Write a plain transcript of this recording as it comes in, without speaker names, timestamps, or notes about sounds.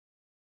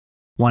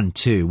1,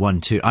 2,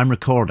 1, 2. I'm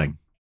recording.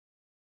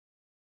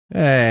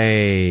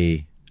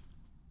 Hey.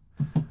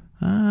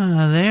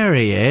 Ah, there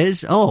he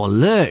is. Oh,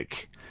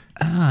 look.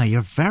 Ah, you're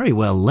very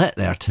well lit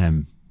there,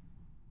 Tim.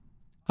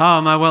 Oh,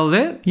 am I well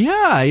lit?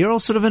 Yeah, you're all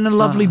sort of in a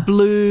lovely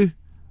blue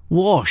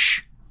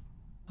wash.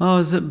 Oh,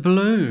 is it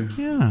blue?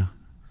 Yeah.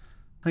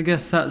 I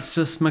guess that's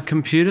just my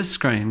computer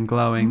screen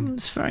glowing.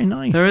 It's very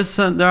nice. There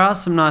are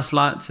some nice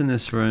lights in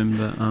this room,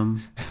 but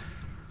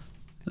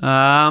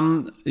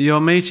your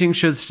meeting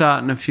should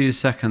start in a few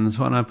seconds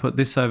when I put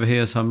this over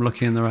here so I'm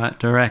looking in the right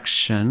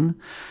direction.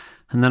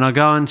 And then I'll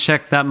go and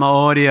check that my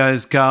audio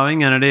is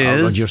going, and it is.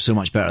 Oh, God, you're so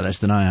much better at this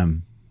than I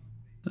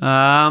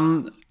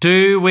am.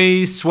 Do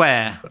we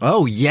swear?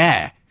 Oh,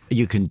 yeah.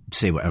 You can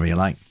say whatever you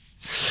like.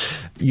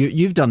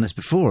 You've done this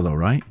before, though,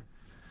 right?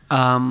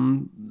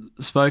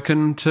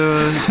 Spoken to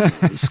a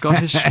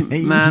Scottish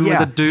man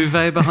with a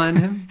duvet behind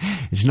him?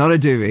 It's not a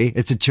duvet.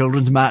 It's a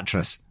children's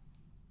mattress.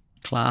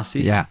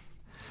 Classy. Yeah.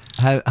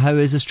 How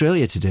is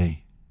Australia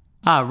today?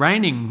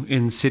 Raining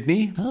in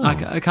Sydney. Oh.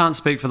 I can't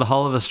speak for the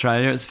whole of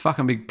Australia. It's a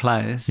fucking big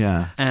place.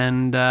 Yeah.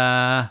 And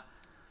I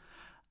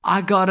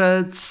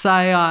gotta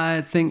say,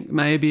 I think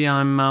maybe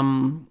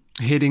I'm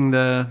hitting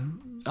the...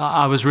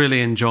 I was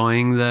really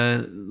enjoying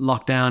the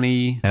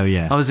lockdown-y... Oh,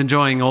 yeah. I was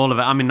enjoying all of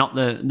it. I mean, not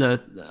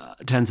the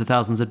tens of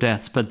thousands of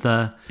deaths, but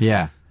the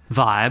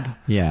vibe.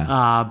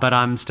 Yeah. But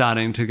I'm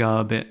starting to go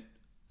a bit...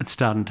 It's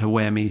starting to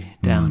wear me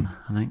down,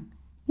 I think.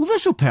 Well,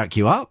 this will perk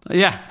you up.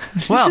 Yeah.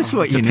 Well, this is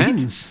what you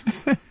need.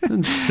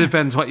 It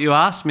depends what you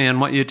ask me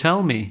and what you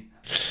tell me.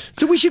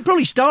 So we should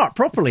probably start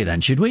properly then,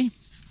 should we?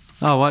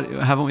 Oh, what?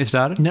 Haven't we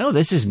started? No,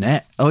 this isn't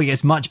it. Oh, yeah,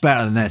 it's much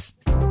better than this.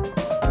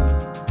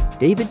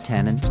 David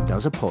Tennant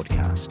does a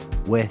podcast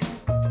with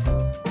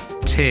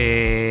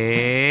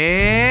Tim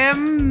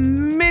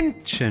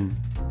Minchin.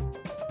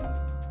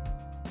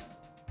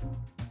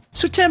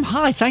 So, Tim,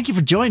 hi. Thank you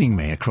for joining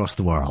me across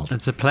the world.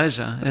 It's a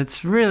pleasure.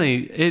 It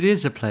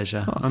is a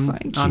pleasure.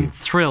 Thank you. I'm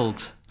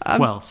thrilled.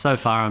 Well, so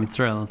far I'm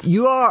thrilled.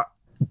 You are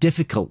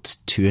difficult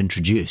to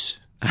introduce,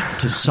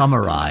 to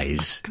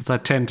summarise. Because I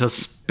tend to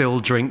spill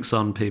drinks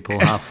on people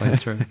halfway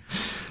through.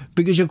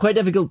 Because you're quite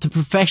difficult to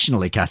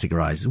professionally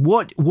categorise.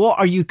 What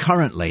are you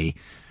currently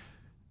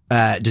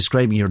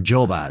describing your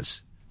job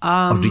as?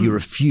 Or do you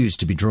refuse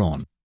to be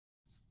drawn?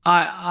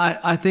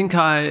 I think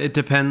it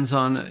depends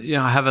on,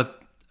 I have a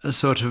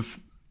sort of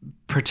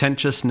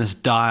pretentiousness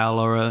dial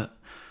or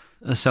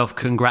a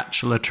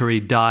self-congratulatory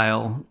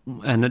dial,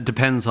 and it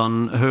depends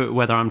on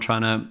whether I'm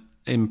trying to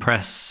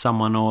impress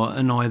someone or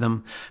annoy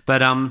them.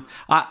 But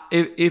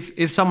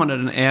if someone at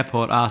an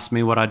airport asks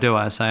me what I do,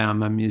 I say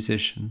I'm a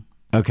musician.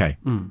 Okay.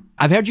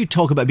 I've heard you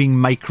talk about being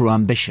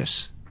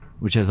micro-ambitious,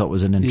 which I thought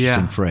was an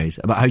interesting phrase,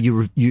 about how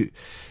you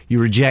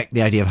reject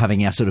the idea of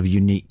having a sort of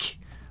unique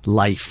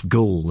life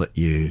goal that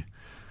you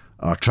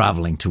are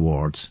travelling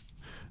towards.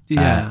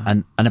 Yeah.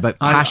 And about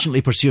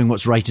passionately pursuing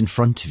what's right in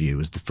front of you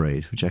was the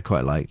phrase, which I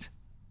quite liked.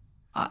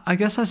 I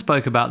guess I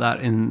spoke about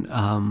that in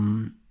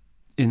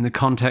the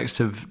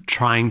context of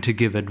trying to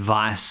give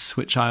advice,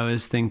 which I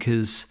always think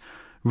is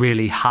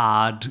really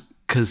hard,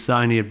 because the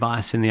only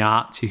advice in the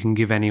arts you can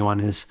give anyone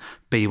is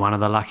be one of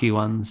the lucky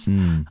ones.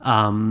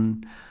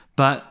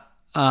 But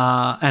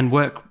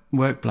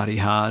work bloody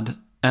hard.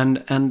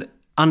 And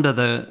under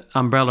the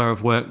umbrella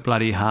of work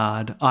bloody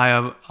hard,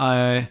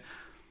 I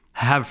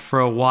have for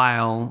a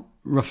while,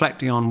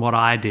 reflecting on what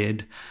I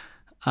did,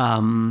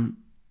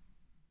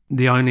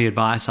 the only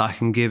advice I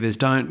can give is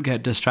don't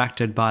get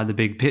distracted by the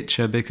big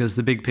picture, because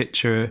the big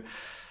picture,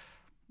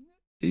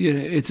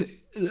 it's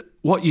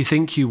what you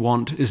think you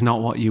want is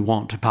not what you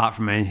want, apart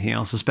from anything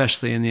else,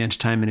 especially in the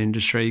entertainment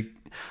industry.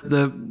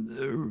 The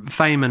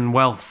fame and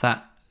wealth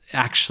that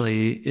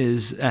actually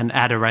is an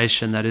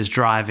adoration that is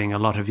driving a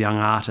lot of young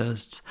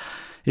artists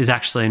is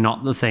actually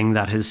not the thing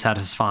that is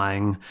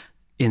satisfying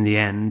in the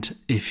end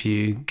if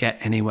you get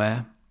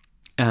anywhere.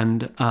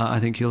 And I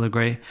think you'll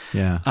agree.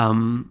 Yeah.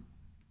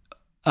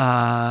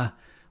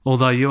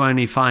 Although you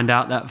only find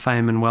out that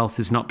fame and wealth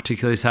is not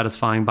particularly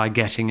satisfying by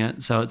getting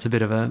it, so it's a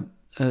bit of a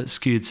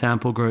skewed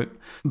sample group.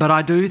 But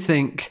I do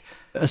think,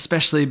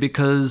 especially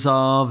because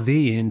of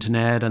the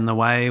internet and the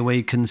way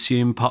we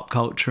consume pop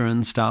culture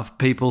and stuff,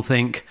 people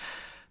think,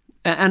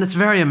 and it's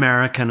very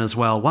American as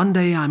well, one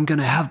day I'm going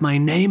to have my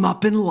name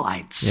up in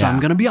lights. Yeah. I'm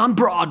going to be on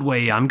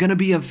Broadway. I'm going to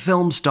be a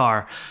film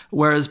star.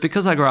 Whereas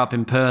because I grew up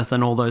in Perth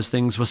and all those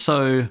things were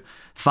so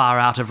far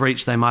out of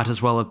reach, they might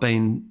as well have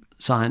been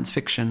science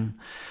fiction.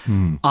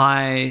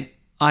 I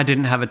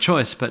didn't have a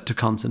choice but to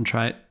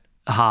concentrate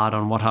hard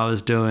on what I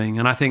was doing.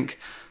 And I think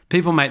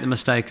people make the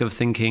mistake of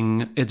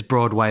thinking it's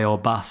Broadway or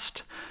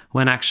bust,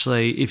 when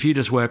actually if you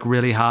just work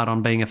really hard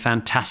on being a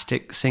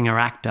fantastic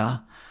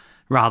singer-actor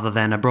rather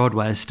than a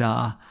Broadway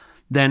star,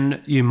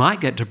 then you might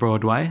get to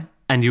Broadway,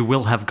 and you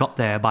will have got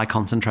there by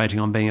concentrating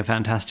on being a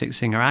fantastic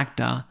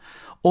singer-actor,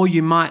 or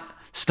you might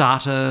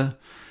start a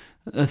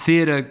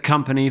theatre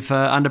company for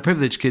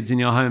underprivileged kids in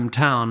your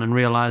hometown and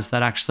realise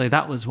that actually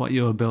that was what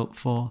you were built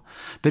for.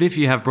 But if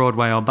you have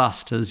Broadway or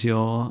bust as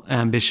your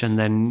ambition,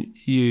 then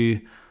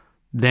you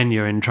then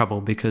you're in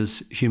trouble,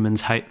 because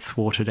humans hate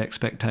thwarted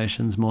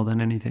expectations more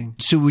than anything.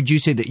 So would you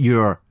say that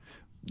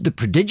the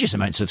prodigious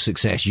amounts of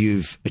success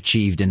you've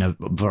achieved in a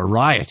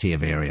variety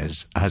of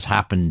areas has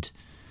happened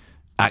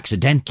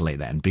accidentally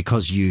then,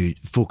 because you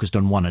focused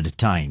on one at a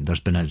time? There's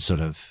been a sort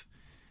of...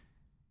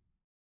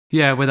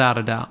 Yeah, without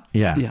a doubt.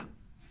 Yeah.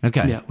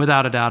 Okay. Yeah,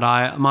 without a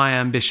doubt. My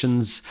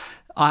ambitions...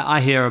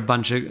 I hear a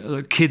bunch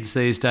of kids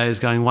these days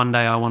going, one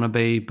day I want to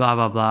be blah,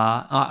 blah,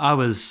 blah. I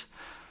was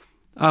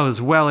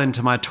well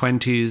into my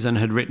 20s and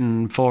had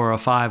written 4 or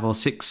 5 or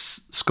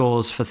 6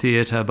 scores for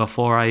theatre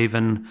before I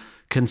even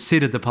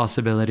considered the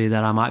possibility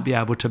that I might be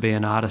able to be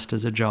an artist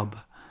as a job.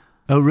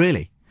 Oh,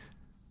 really?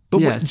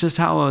 But it's just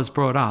how I was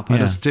brought up.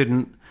 Yeah.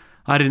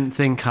 I didn't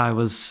think I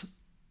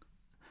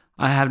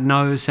had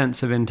no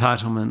sense of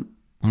entitlement.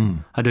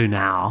 I do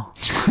now.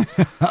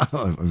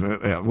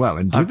 Well,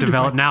 I've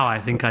developed now. I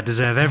think I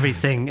deserve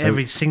everything,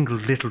 every single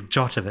little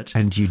jot of it.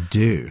 And you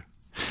do.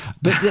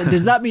 But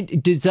does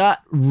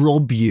that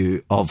rob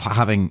you of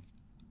having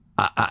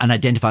an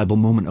identifiable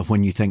moment of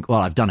when you think, well,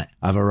 I've done it,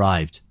 I've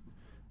arrived?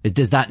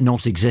 Does that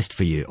not exist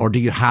for you? Or do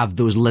you have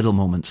those little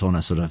moments on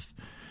a...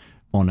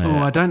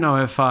 I don't know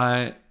if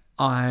I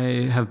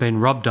have been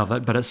robbed of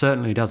it, but it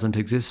certainly doesn't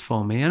exist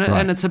for me.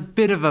 And it's a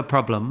bit of a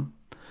problem.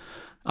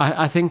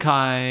 I think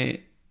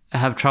I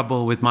have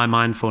trouble with my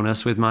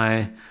mindfulness, with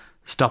my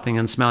stopping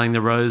and smelling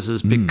the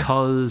roses,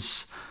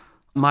 because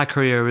my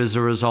career is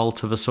a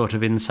result of a sort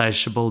of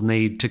insatiable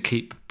need to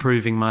keep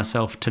proving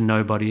myself to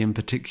nobody in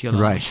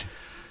particular. Right.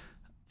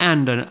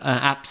 And an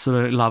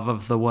absolute love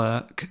of the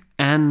work,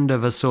 and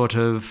of a sort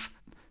of...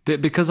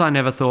 Because I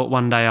never thought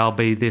one day I'll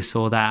be this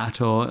or that,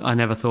 or I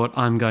never thought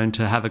I'm going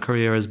to have a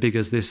career as big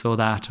as this or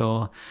that,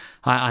 or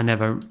I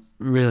never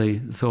really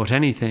thought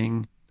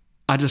anything.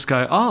 I just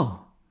go,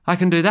 oh, I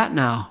can do that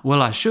now.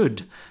 Well, I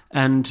should.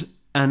 And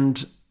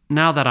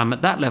now that I'm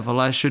at that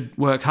level, I should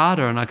work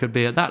harder and I could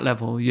be at that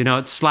level.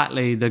 It's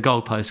slightly the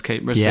goalposts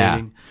keep receding.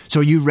 Yeah. So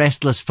are you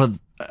restless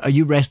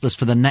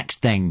for the next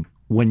thing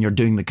when you're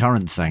doing the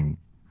current thing?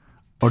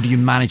 Or do you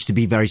manage to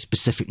be very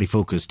specifically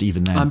focused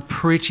even then? I'm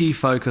pretty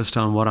focused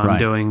on what I'm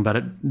doing,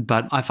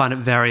 but I find it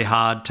very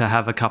hard to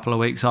have a couple of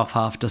weeks off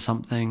after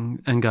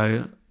something and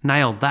go,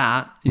 nailed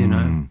that, you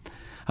know.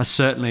 I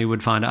certainly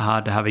would find it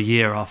hard to have a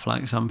year off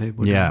like some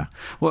people do. Yeah.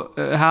 Well,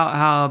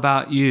 how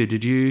about you?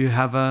 Did you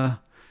have a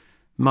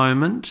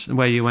moment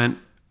where you went,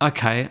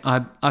 okay,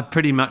 I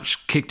pretty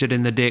much kicked it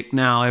in the dick.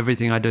 Now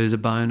everything I do is a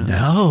bonus?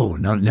 No.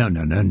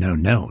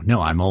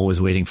 I'm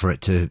always waiting for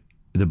the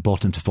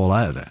bottom to fall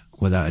out of it,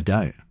 without a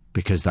doubt,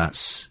 because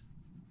that's...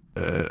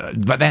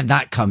 but then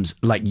that comes,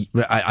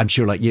 I'm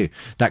sure like you,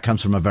 that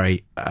comes from a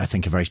very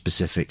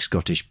specific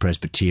Scottish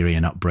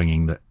Presbyterian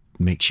upbringing that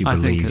makes you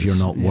believe you're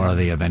not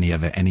worthy of any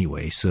of it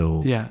anyway.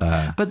 So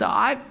yeah, but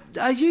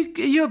are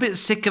you a bit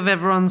sick of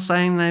everyone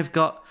saying they've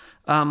got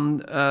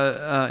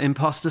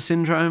imposter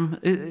syndrome?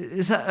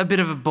 Is that a bit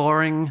of a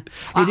boring?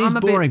 It is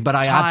boring, but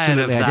I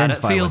absolutely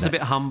identify with it. It feels a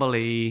bit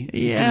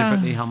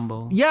deliberately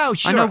humble. Yeah,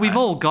 sure. I know we've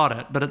all got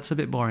it, but it's a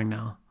bit boring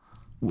now.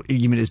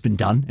 You mean it's been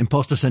done?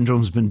 Imposter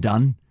syndrome's been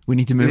done. We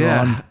need to move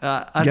on.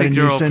 I think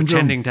you're all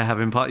pretending to have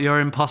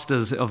you're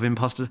imposters of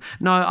imposters.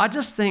 No, I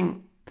just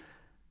think...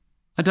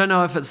 I don't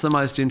know if it's the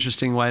most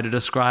interesting way to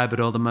describe it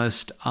or the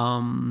most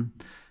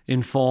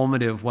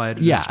informative way to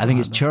describe it. Yeah, I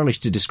think it's churlish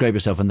to describe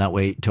yourself in that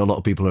way to a lot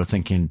of people who are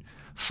thinking,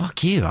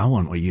 fuck you, I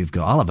want what you've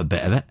got. I'll have a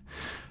bit of it.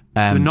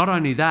 But not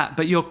only that,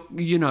 but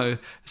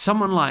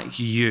someone like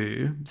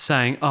you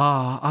saying,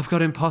 oh, I've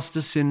got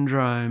imposter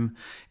syndrome.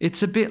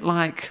 It's a bit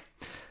like,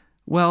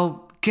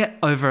 well, get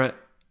over it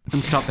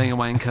and stop being a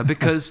wanker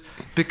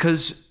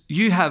because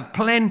you have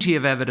plenty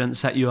of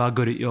evidence that you are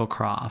good at your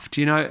craft,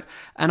 and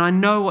I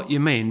know what you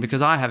mean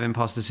because I have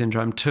imposter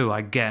syndrome too,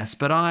 I guess,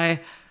 but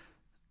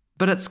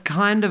it's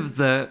kind of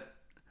the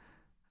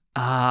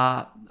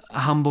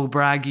humble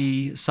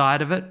braggy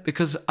side of it,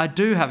 because I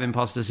do have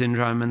imposter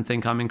syndrome and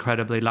think I'm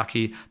incredibly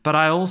lucky, but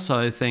I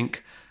also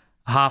think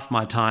half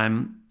my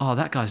time, oh,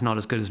 that guy's not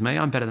as good as me,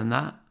 I'm better than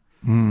that.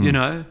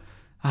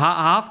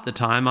 Half the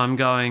time I'm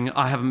going,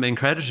 I haven't been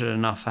credited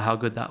enough for how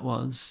good that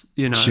was,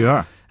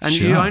 Sure. And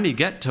you only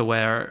get to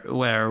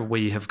where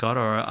we have got,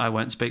 or I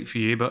won't speak for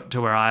you, but to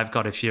where I've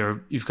got if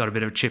you've got a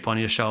bit of a chip on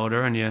your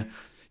shoulder and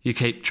you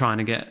keep trying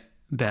to get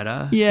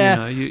better.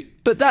 Yeah,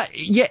 but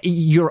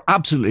you're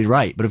absolutely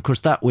right. But of course,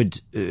 that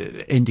would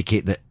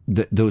indicate that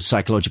those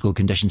psychological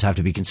conditions have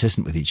to be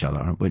consistent with each other.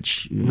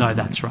 Which no,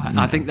 that's right.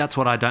 I think that's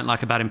what I don't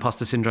like about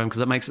imposter syndrome,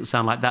 because it makes it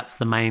sound like that's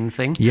the main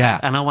thing.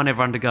 Yeah, and I want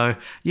everyone to go,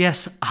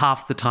 yes,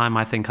 half the time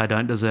I think I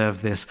don't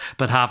deserve this,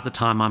 but half the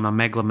time I'm a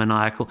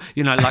megalomaniacal.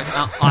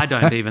 I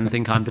don't even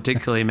think I'm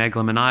particularly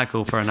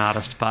megalomaniacal for an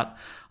artist, but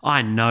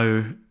I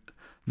know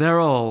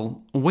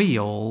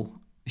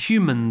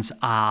humans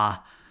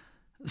are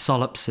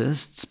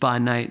solipsists by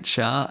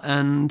nature,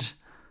 and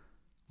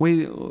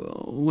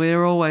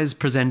we're always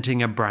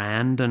presenting a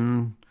brand,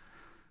 and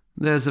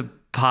there's a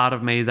part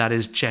of me that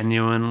is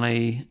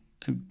genuinely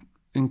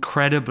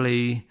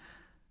incredibly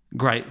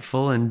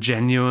grateful and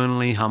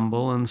genuinely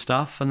humble and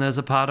stuff. And there's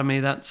a part of me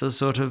that's a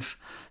sort of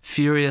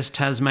furious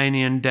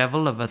Tasmanian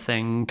devil of a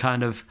thing,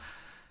 kind of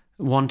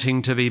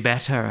wanting to be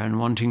better and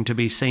wanting to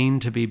be seen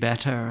to be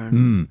better.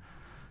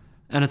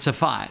 And it's a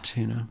fight,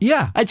 you know.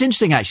 Yeah, it's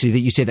interesting actually that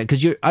you say that,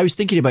 because I was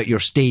thinking about your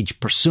stage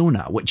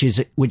persona, which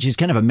is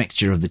kind of a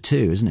mixture of the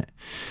two, isn't it?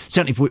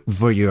 Certainly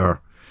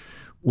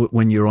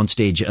when you're on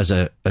stage as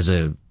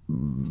a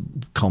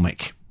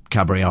comic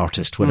cabaret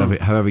artist,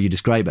 however you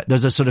describe it,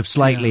 there's a sort of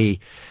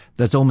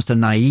there's almost a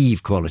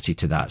naive quality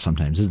to that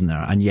sometimes, isn't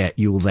there? And yet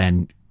you'll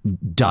then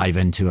dive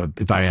into a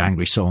very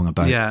angry song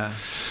about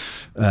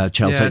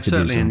child sex abuse.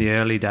 Certainly in the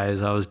early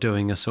days, I was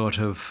doing a sort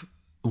of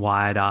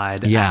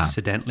wide-eyed,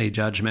 accidentally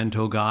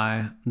judgmental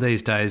guy.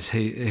 These days,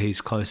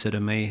 he's closer to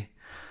me,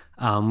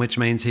 which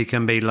means he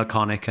can be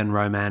laconic and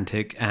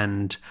romantic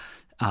and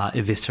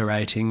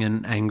eviscerating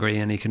and angry,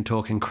 and he can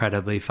talk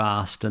incredibly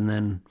fast and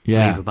then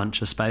leave a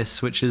bunch of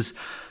space, which is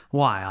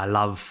why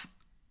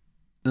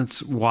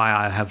that's why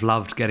I have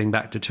loved getting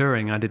back to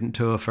touring. I didn't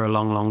tour for a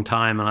long, long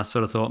time, and I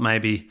sort of thought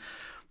maybe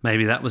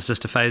that was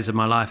just a phase of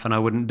my life and I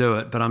wouldn't do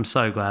it. But I'm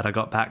so glad I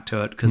got back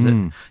to it, because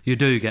you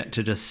do get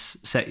to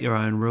just set your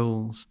own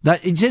rules.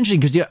 It's interesting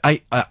because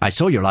I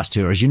saw your last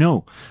tour, as you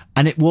know,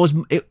 and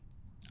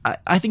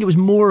I think it was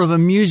more of a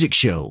music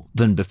show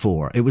than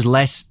before. It was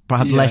less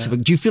of a...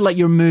 Do you feel like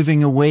you're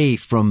moving away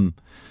from,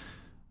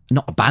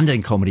 not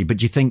abandoning comedy, but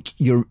do you think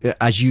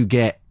as you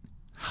get...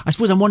 I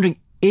suppose I'm wondering,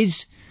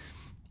 is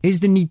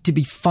the need to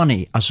be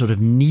funny a sort of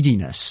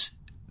neediness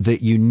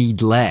that you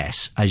need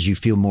less as you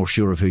feel more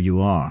sure of who you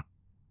are?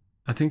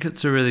 I think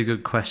it's a really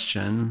good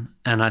question,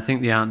 and I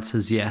think the answer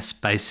is yes,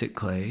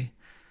 basically.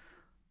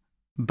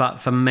 But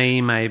for me,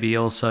 maybe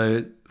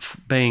also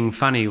being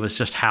funny was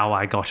just how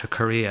I got a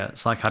career.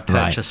 It's like I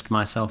purchased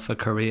myself a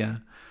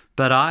career.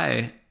 But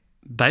I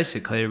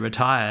basically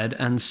retired,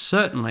 and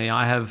certainly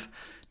I have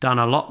done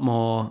a lot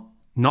more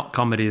not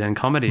comedy than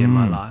comedy in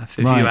my life.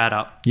 If you add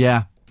up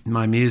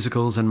my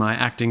musicals and my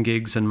acting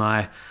gigs and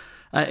my...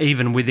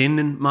 even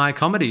within my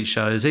comedy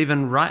shows,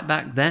 even right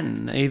back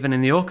then, even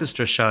in the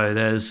orchestra show,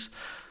 there's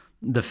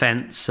The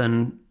Fence.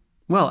 And,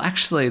 well,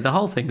 actually, the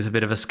whole thing's a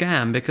bit of a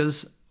scam,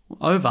 because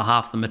over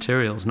half the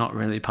material's not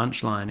really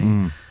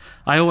punchlining.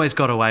 I always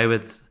got away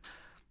with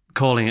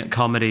calling it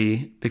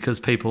comedy because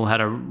people had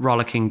a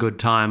rollicking good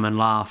time and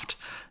laughed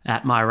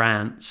at my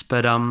rants.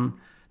 But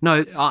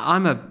no,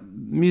 I'm a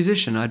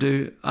musician. I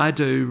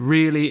do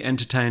really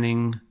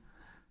entertaining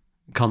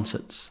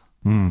concerts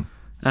and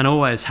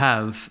always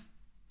have.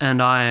 And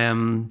I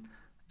am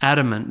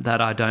adamant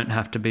that I don't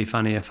have to be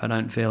funny if I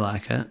don't feel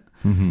like it,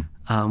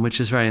 which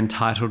is very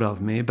entitled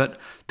of me. But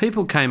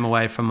people came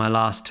away from my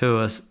last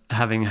tour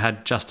having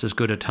had just as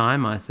good a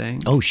time, I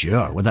think. Oh,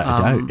 sure, without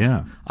a doubt,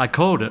 yeah. I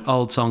called it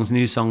Old Songs,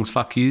 New Songs,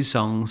 Fuck You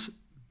Songs,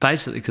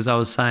 basically because I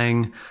was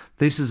saying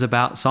this is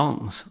about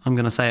songs. I'm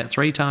going to say it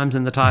 3 times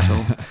in the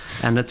title,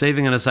 and it's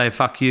even going to say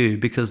fuck you,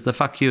 because the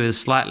fuck you is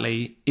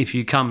slightly, if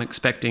you come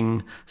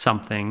expecting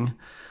something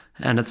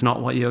and it's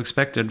not what you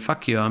expected,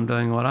 fuck you, I'm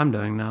doing what I'm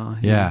doing now.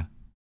 Yeah.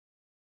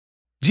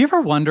 Do you ever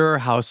wonder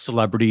how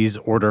celebrities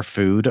order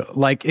food?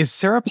 Like, is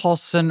Sarah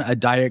Paulson a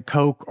Diet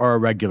Coke or a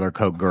regular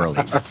Coke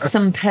girlie?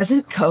 Some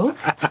peasant Coke?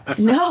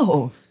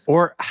 No.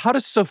 Or how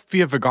does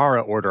Sofia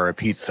Vergara order a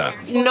pizza?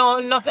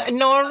 No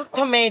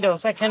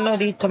tomatoes. I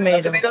cannot eat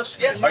tomatoes.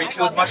 Yes. Are you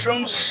cool with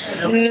mushrooms?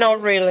 Not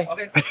really.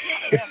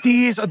 If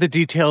these are the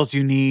details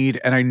you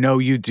need, and I know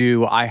you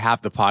do, I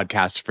have the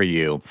podcast for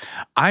you.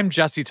 I'm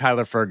Jesse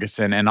Tyler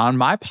Ferguson, and on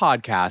my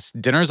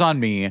podcast, Dinners on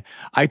Me,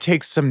 I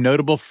take some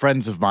notable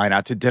friends of mine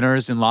out to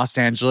dinners in Los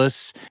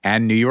Angeles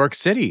and New York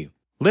City.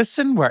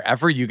 Listen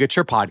wherever you get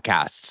your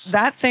podcasts.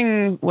 That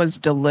thing was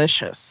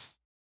delicious.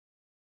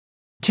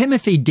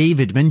 Timothy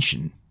David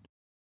Minchin.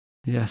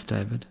 Yes,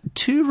 David.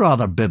 2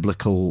 rather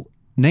biblical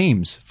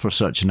names for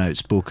such an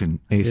outspoken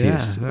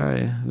atheist. Yeah,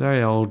 very,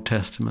 very Old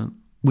Testament.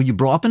 Were you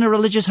brought up in a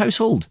religious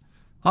household?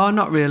 Oh,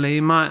 not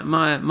really.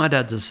 My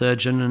dad's a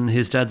surgeon and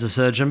his dad's a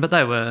surgeon, but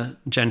they were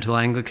gentle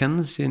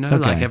Anglicans,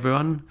 like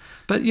everyone.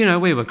 But,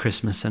 we were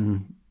Christmas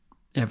and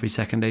every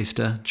second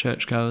Easter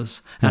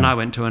churchgoers. Yeah. And I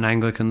went to an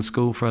Anglican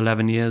school for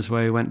 11 years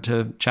where we went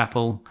to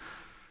chapel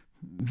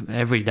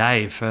every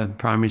day for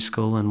primary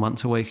school and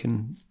once a week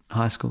in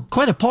high school.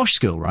 Quite a posh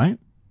school, right?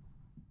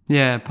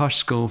 Yeah, posh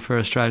school for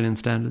Australian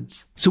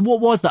standards. So what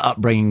was the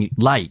upbringing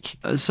like?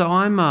 So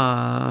I'm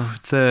a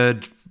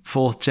 3rd,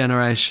 4th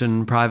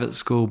generation private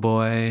school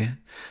boy.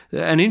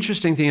 An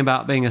interesting thing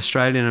about being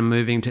Australian and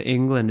moving to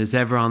England is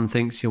everyone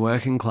thinks you're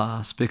working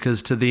class,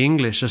 because to the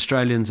English,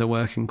 Australians are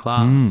working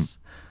class.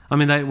 I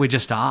mean, we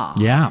just are.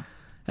 Yeah.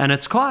 And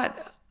it's quite...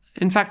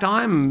 In fact,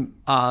 I'm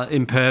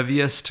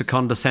impervious to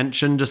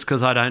condescension just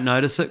because I don't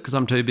notice it because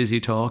I'm too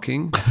busy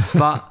talking.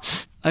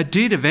 But I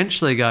did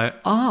eventually go,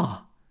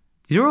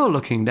 you're all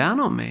looking down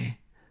on me.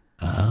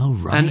 Oh,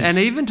 right. And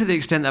even to the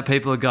extent that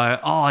people go,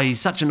 he's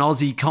such an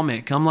Aussie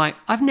comic. I'm like,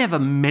 I've never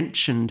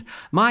mentioned...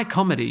 My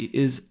comedy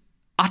is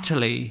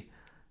utterly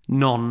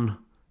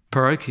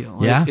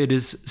non-parochial. Yeah. It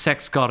is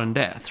sex, God and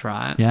death,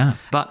 right? Yeah.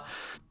 But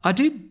I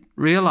did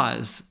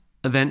realise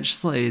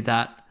eventually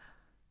that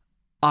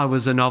I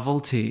was a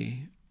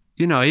novelty.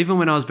 You know, even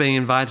when I was being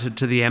invited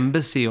to the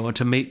embassy or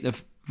to meet the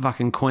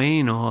fucking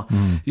Queen or,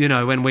 you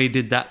know, when we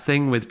did that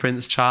thing with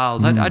Prince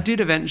Charles, I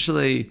did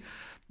eventually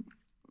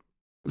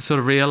sort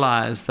of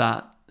realise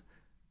that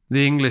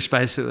the English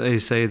basically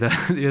see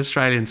the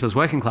Australians as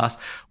working class.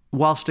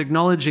 Whilst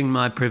acknowledging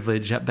my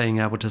privilege at being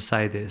able to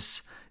say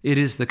this, it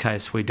is the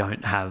case we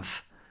don't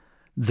have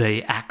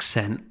the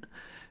accent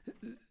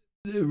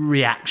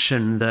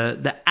reaction,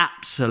 the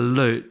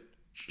absolute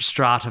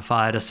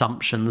stratified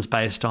assumptions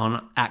based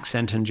on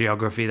accent and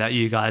geography that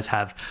you guys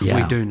have. Yeah.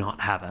 We do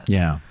not have it.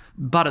 Yeah.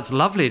 But it's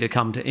lovely to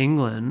come to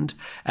England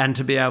and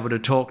to be able to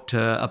talk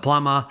to a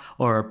plumber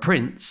or a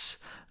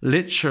prince,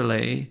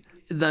 literally.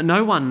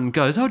 No one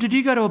goes, oh, did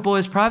you go to a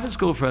boys' private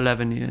school for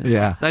 11 years?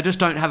 Yeah. They just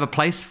don't have a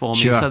place for me,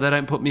 Sure. so they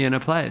don't put me in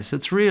a place.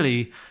 It's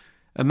really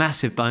a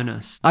massive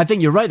bonus. I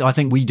think you're right, though. I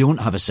think we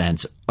don't have a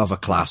sense of a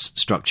class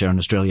structure in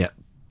Australia,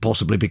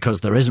 possibly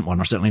because there isn't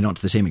one, or certainly not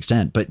to the same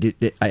extent. But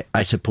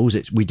I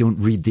suppose we don't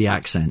read the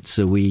accent,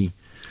 so we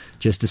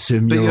just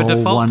assume But you're your all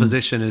default one.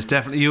 position is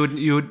definitely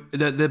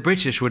the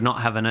British would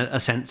not have a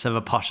sense of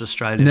a posh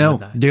Australian. No,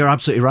 would they? you're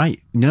absolutely right.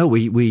 No,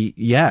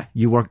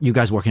 you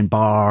guys work in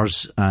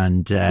bars,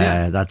 and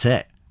that's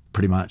it,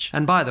 pretty much.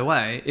 And by the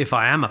way, if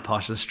I am a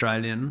posh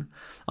Australian,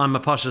 I'm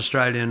a posh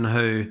Australian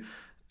who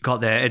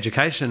got their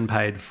education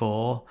paid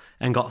for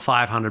and got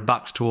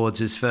 $500 towards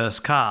his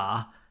first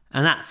car,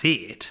 and that's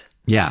it.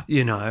 Yeah.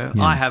 You know,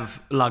 I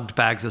have lugged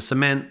bags of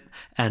cement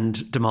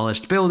and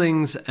demolished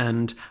buildings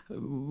and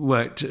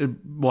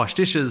washed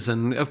dishes,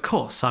 and of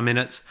course, I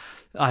mean,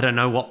 I don't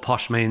know what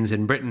posh means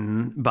in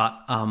Britain, but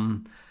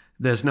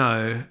there's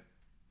no,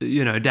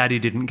 you know, Daddy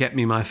didn't get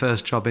me my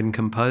first job in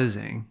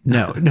composing.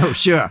 No,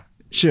 sure.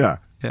 Yeah.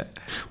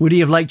 Would he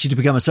have liked you to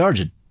become a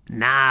surgeon?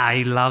 Nah,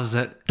 he loves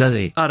it. Does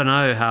he? I don't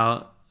know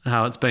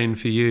how it's been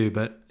for you,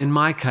 but in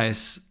my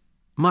case,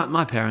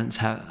 my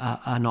parents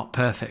are not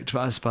perfect,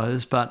 I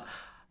suppose, but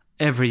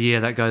every year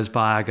that goes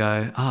by, I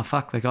go, oh,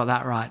 fuck, they got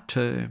that right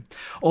too.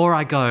 Or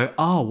I go,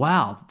 oh,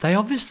 wow, they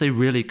obviously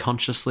really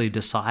consciously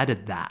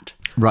decided that.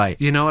 Right.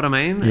 You know what I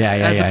mean? Yeah,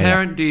 As a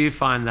parent, do you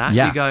find that?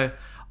 Yeah. You go,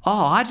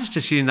 oh, I just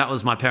assumed that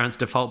was my parents'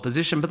 default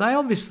position, but they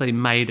obviously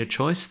made a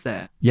choice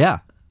there. Yeah.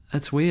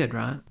 That's weird,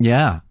 right?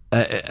 Yeah.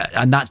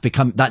 And that's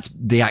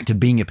the act of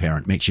being a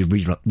parent makes you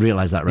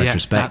realize that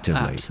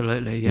retrospectively. Yeah,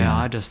 absolutely. Yeah,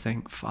 I just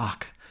think,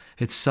 fuck,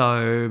 it's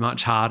so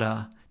much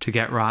harder to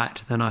get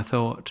right than I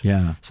thought.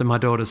 Yeah. So my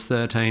daughter's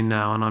 13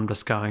 now, and I'm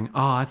just going,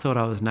 oh, I thought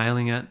I was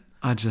nailing it.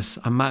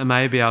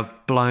 Maybe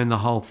I've blown the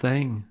whole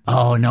thing.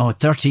 Oh no,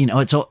 13. Oh,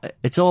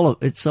 it's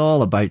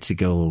all about to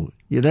go.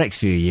 The next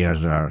few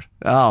years are,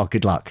 oh,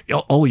 good luck.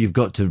 All you've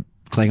got to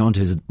cling on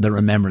to is the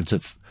remembrance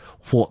of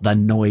what the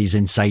noise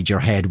inside your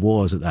head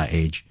was at that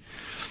age.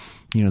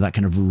 You know, that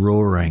kind of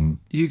roaring.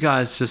 You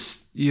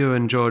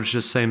and George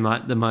just seem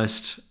like the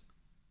most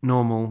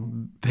normal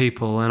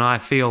people, and I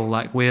feel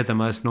like we're the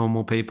most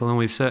normal people, and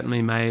we've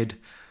certainly made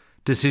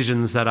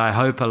decisions that I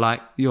hope are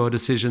like your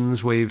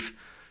decisions.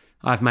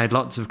 I've made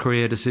lots of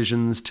career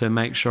decisions to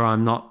make sure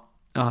I'm not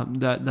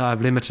that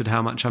I've limited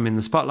how much I'm in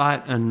the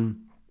spotlight,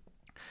 and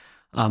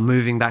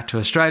moving back to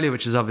Australia,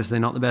 which is obviously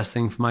not the best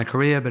thing for my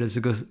career, but it's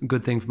a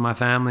good thing for my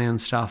family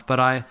and stuff. But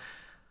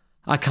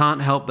I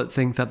can't help but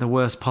think that the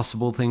worst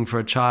possible thing for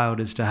a child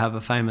is to have a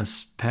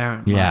famous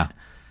parent. Yeah.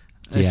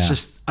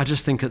 It's I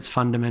just think it's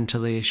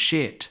fundamentally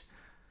shit.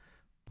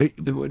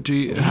 What do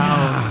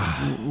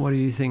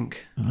you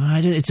think?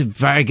 It's a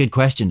very good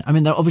question. I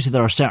mean, obviously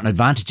there are certain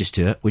advantages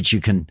to it, which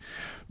you can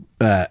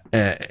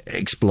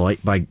exploit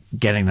by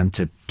getting them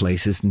to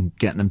places and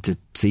getting them to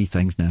see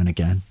things now and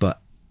again. But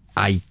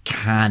I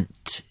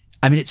can't.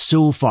 I mean, it's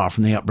so far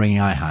from the upbringing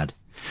I had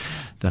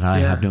that I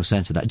have no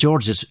sense of that.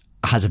 George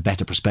has a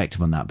better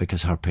perspective on that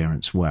because her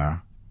parents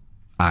were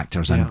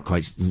actors and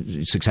quite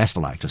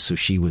successful actors. So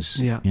she was,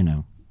 you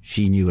know,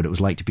 she knew what it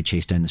was like to be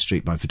chased down the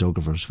street by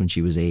photographers when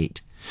she was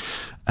 8.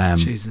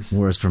 Jesus.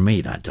 Whereas for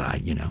me, that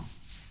died, you know.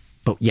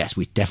 But yes,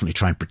 we definitely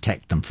try and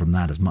protect them from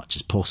that as much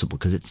as possible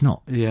because it's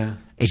not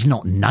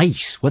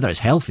nice. Whether it's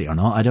healthy or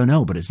not, I don't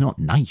know, but it's not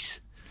nice.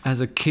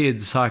 As a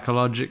kid,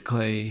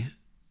 psychologically,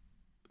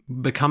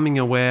 becoming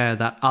aware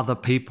that other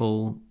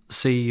people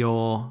see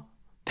your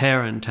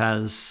parent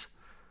as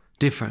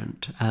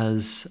different,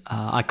 as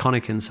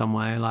iconic in some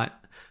way, like,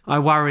 I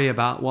worry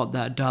about what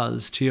that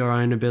does to your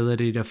own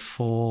ability to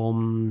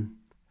form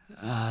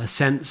a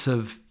sense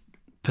of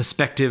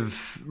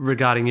perspective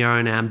regarding your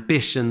own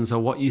ambitions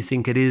or what you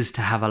think it is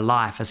to have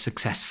a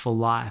successful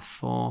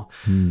life, or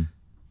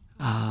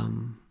I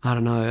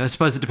don't know. I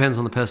suppose it depends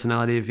on the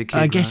personality of your kid.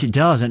 I guess it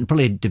does, and it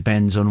probably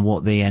depends on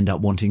what they end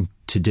up wanting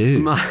to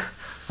do.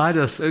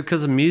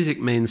 Because music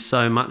means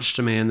so much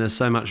to me, and there's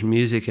so much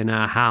music in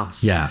our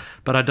house. Yeah.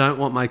 But I don't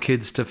want my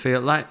kids to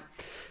feel like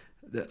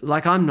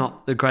I'm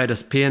not the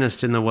greatest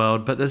pianist in the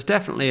world, but there's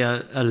definitely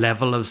a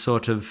level of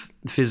sort of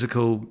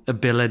physical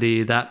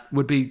ability that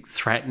would be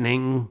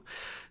threatening.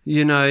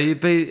 You know,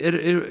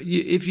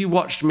 if you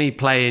watched me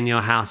play in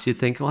your house, you'd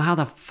think, well, how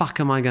the fuck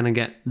am I going to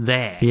get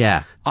there?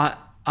 Yeah.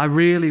 I I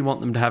really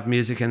want them to have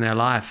music in their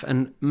life.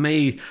 And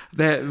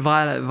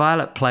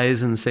Violet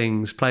plays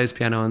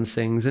piano and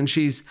sings, and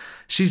she's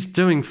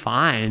doing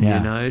fine, Yeah.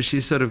 you know.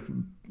 She's sort of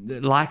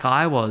like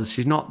I was.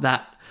 She's not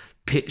that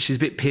she's a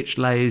bit pitch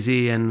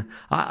lazy, and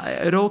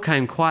it all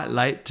came quite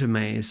late to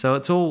me. So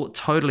it's all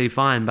totally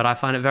fine, but I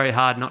find it very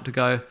hard not to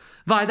go,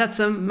 Vi, that's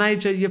a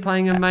major, you're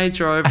playing a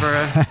major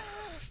over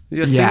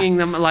you're singing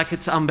them like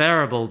it's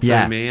unbearable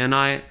to me.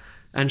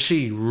 And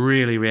she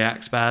really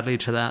reacts badly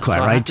to that. Quite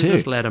so I right have to too.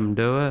 just let them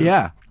do it.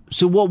 Yeah.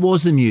 So what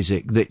was the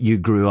music that you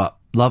grew up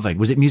loving?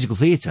 Was it musical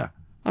theatre?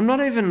 I'm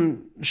not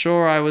even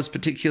sure I was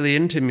particularly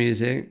into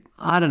music.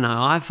 I don't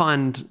know. I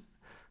find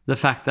the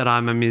fact that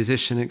I'm a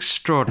musician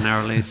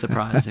extraordinarily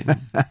surprising.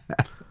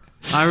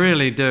 I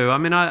really do. I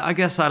mean, I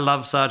guess I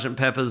love Sgt.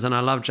 Pepper's, and I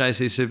love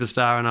JC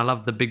Superstar, and I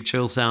love the Big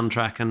Chill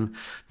soundtrack and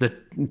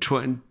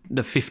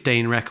the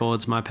 15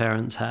 records my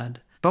parents had.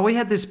 But we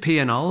had this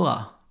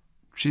pianola.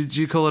 Do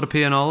you call it a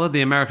pianola?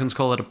 The Americans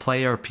call it a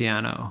player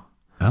piano.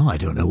 Oh, I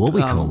don't know what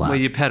we call that. Where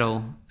you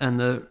pedal and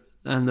the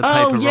paper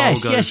Oh, roll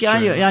yes, goes I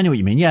through. know what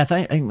you mean. Yeah, I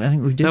think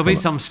we did. There'll be call it-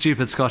 some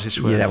stupid Scottish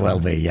word. Yeah, there for will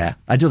it. be, yeah.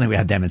 I don't think we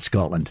had them in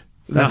Scotland.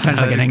 That No, sounds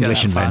like an I didn't get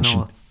English that far invention.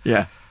 north.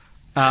 Yeah.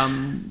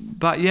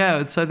 But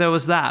yeah, so there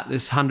was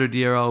this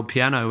 100-year-old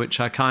piano, which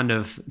I kind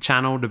of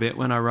channeled a bit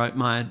when I wrote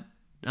my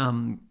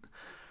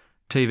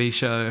TV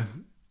show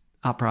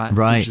Upright,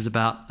 Right. which is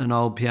about an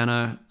old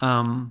piano.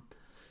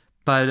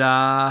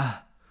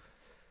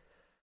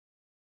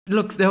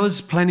 Look, there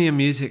was plenty of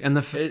music, and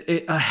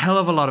a hell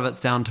of a lot of it's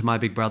down to my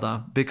big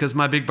brother, because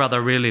my big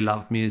brother really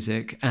loved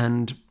music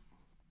and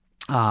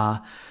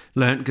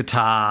learnt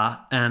guitar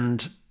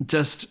and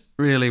just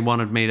really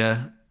wanted me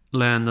to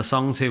learn the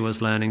songs he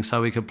was learning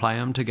so we could play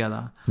them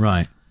together.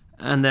 Right.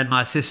 And then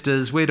my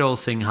sisters, we'd all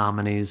sing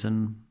harmonies,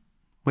 and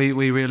we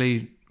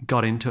really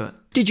got into it.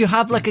 Did you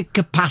have like a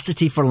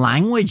capacity for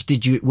language?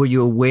 Were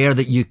you aware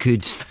that you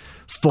could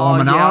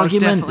form an argument? I was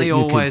definitely that you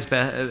always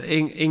could...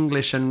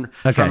 English, and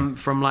Okay.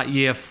 from like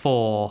year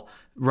 4,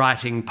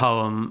 writing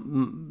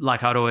poem,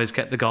 like I'd always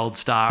get the gold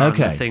star and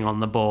Okay. the thing on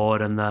the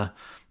board and the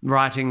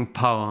writing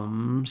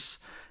poems.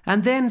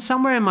 And then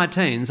somewhere in my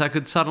teens, I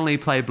could suddenly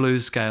play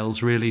blues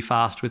scales really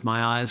fast with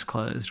my eyes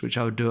closed, which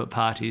I would do at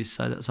parties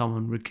so that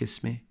someone would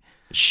kiss me.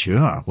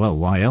 Sure. Well,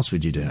 why else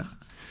would you do it?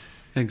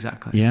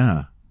 Exactly.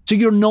 Yeah. So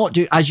you're not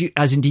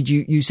as indeed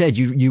you said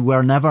you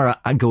were never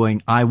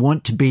going, I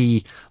want to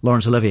be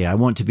Laurence Olivier, I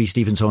want to be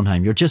Stephen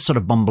Sondheim. You're just sort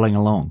of bumbling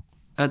along.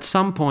 At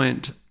some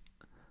point,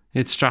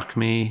 it struck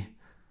me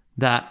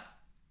that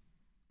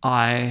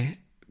I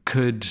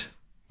could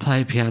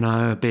play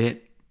piano a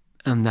bit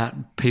and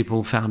that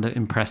people found it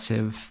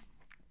impressive.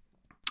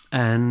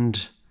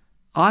 And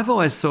I've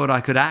always thought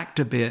I could act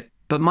a bit,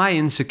 but my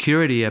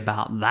insecurity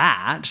about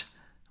that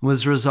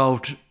was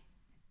resolved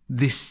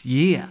this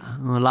year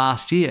or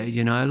last year,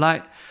 you know,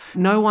 like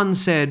no one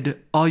said,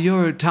 oh,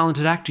 you're a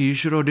talented actor, you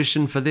should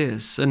audition for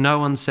this. And no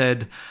one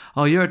said,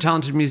 oh, you're a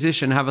talented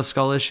musician, have a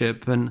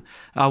scholarship. And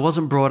I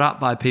wasn't brought up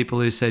by people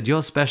who said,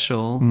 you're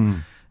special.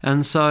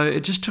 And so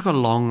it just took a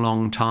long,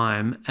 long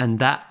time. And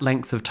that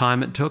length of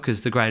time it took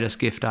is the greatest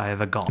gift I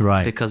ever got.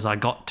 Right. Because I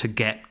got to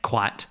get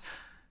quite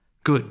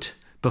good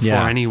before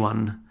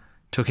anyone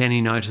took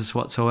any notice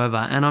whatsoever.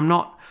 And I'm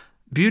not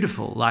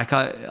beautiful. Like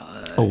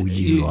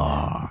You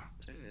are.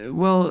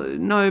 Well,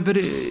 no, but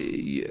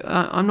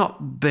I'm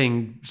not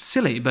being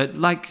silly, but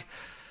like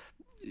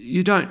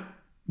you don't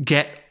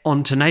get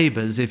onto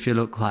Neighbours if you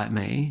look like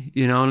me,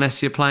 you know,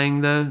 unless you're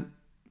playing the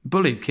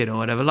bullied kid or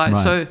whatever. Like,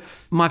 Right. So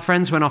my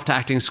friends went off to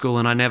acting school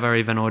and I never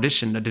even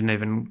auditioned. It didn't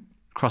even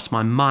cross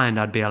my mind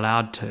I'd be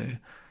allowed to.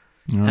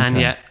 And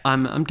yet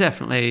I'm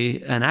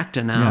definitely an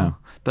actor now. Yeah.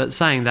 But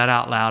saying that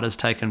out loud has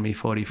taken me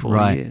 44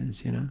 Right.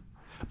 years, you know.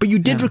 But you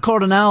did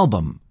record an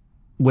album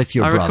with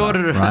your brother,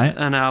 recorded right?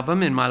 an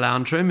album in my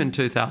lounge room in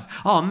 2000.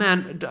 Oh,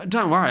 man,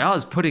 don't worry. I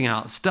was putting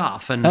out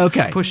stuff and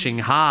pushing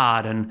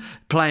hard and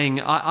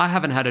playing. I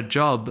haven't had a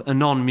job, a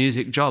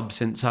non-music job,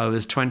 since I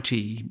was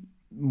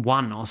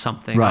 21 or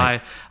something.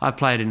 Right. I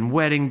played in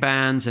wedding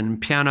bands and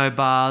piano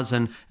bars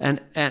and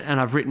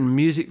I've written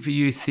music for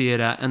youth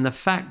theatre. And the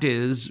fact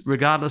is,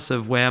 regardless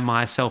of where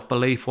my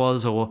self-belief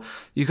was, or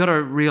you've got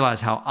to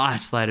realise how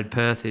isolated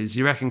Perth is.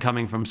 You reckon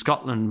coming from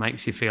Scotland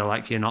makes you feel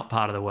like you're not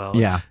part of the world.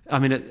 Yeah. I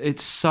mean,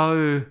 it's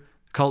so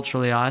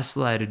culturally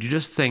isolated. You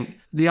just think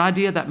the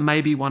idea that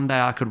maybe one day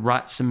I could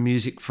write some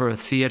music for a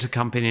theatre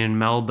company in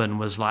Melbourne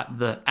was like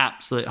the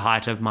absolute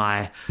height of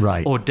my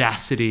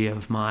audacity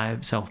of my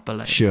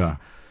self-belief. Sure.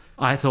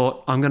 I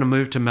thought, I'm going to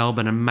move to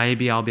Melbourne and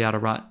maybe I'll be able to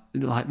write,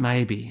 like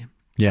maybe.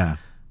 Yeah.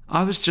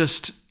 I was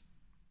just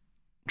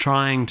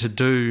trying to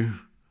do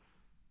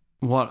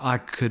what I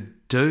could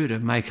do to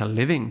make a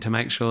living, to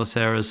make sure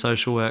Sarah's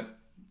social work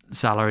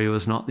salary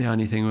was not the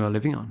only thing we were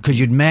living on. Because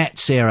you'd met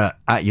Sarah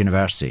at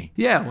university.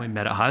 Yeah, we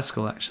met at high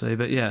school actually,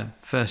 but yeah,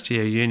 first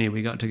year uni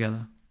we got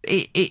together.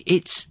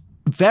 It's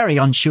very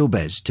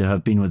un-showbiz to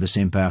have been with the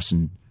same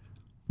person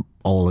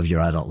all of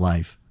your adult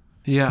life.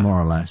 Yeah. More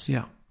or less.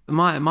 Yeah.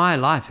 My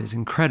life is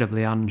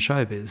incredibly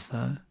un-showbiz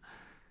though.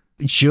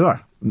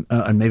 Sure.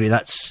 And maybe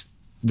that's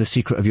the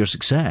secret of your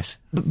success.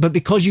 But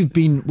because you've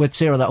been with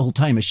Sarah that whole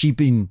time, does she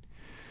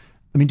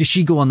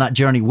go on that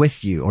journey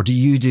with you, or do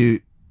you do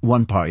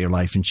one part of your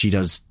life and she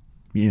does,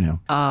 you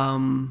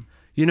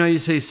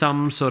see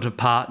some sort of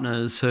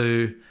partners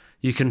who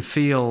you can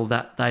feel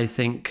that they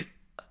think,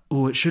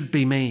 oh, it should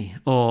be me,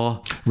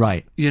 or,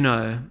 right,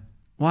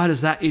 why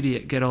does that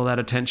idiot get all that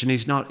attention?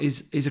 He's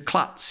a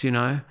klutz,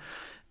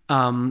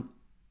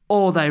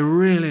 or they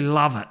really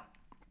love it.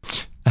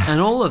 And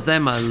all of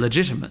them are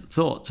legitimate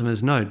thoughts. And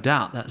there's no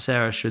doubt that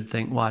Sarah should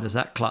think, why does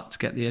that klutz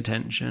get the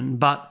attention?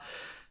 But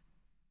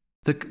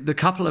the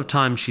couple of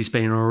times she's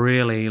been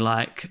really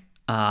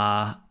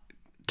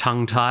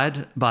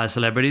tongue-tied by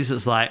celebrities,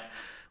 it's like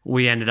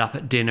we ended up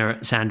at dinner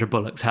at Sandra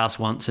Bullock's house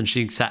once and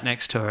she sat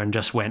next to her and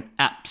just went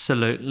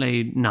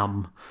absolutely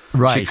numb.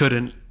 Right. She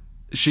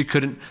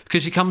couldn't,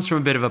 because she comes from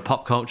a bit of a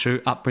pop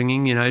culture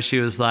upbringing, she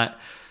was like,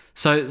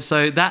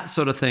 so that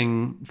sort of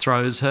thing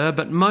throws her,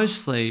 but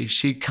mostly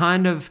she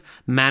kind of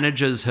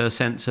manages her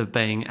sense of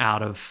being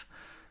out of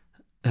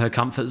her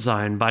comfort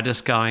zone by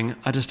just going,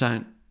 I just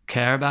don't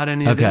care about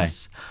any of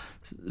this.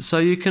 So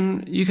you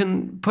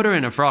can put her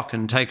in a frock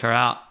and take her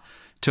out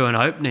to an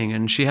opening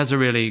and she has a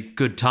really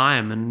good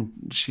time and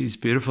she's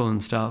beautiful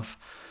and stuff.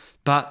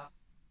 But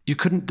you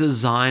couldn't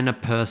design a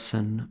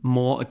person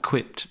more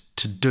equipped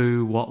to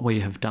do what we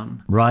have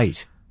done.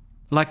 Right.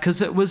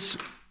 Because it was...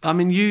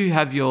 you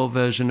have your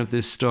version of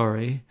this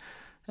story,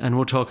 and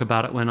we'll talk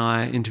about it when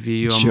I interview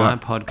you on my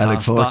podcast. I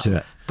look forward to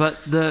it.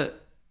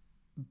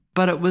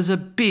 But it was a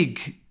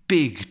big,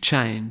 big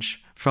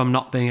change from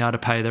not being able to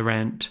pay the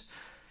rent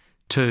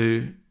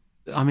to,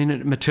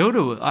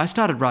 Matilda. I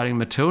started writing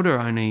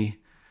Matilda only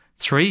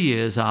 3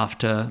 years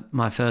after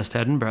my first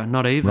Edinburgh,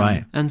 not even.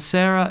 Right. And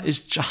Sarah is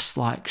just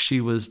like she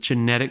was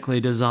genetically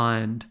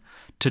designed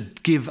to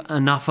give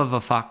enough of a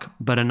fuck,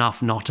 but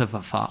enough not of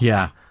a fuck.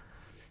 Yeah.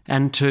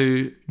 And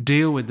to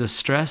deal with the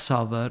stress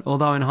of it,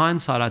 although in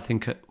hindsight I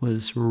think it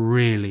was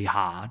really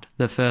hard.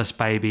 The first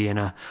baby in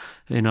a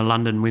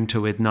London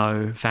winter with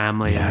no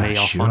family and me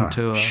off on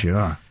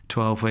tour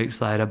 12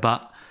 weeks later.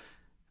 But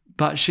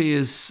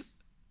she's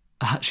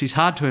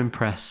hard to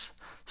impress,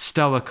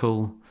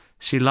 stoical.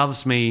 She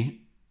loves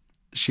me.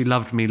 She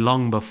loved me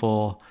long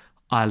before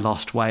I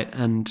lost weight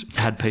and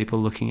had people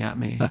looking at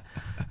me.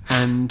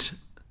 And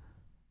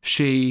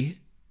she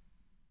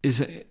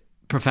is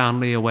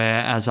profoundly aware,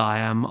 as I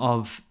am,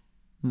 of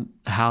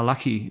how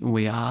lucky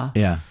we are.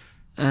 Yeah.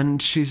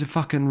 And she's a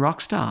fucking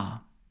rock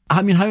star.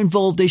 How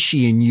involved is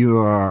she in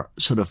your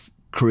sort of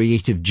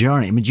creative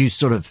journey? do you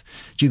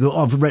go,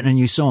 oh, I've written a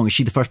new song. Is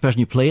she the first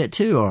person you play it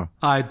to, or?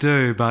 I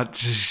do,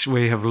 but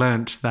we have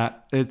learnt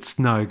that it's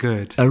no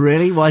good. Oh,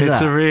 really? Why is that?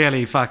 It's a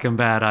really fucking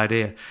bad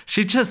idea.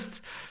 She's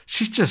just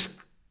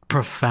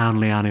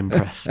profoundly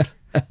unimpressed.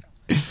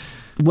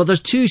 Well,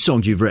 there's two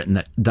songs you've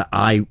written that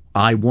I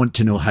want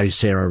to know how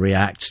Sarah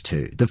reacts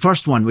to. The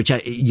first one, which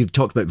you've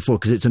talked about before,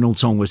 because it's an old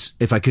song, was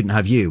If I Couldn't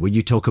Have You, where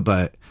you talk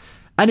about,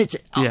 and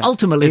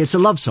ultimately it's a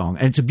love song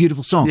and it's a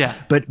beautiful song. Yeah.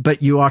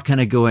 But you are kind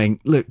of going,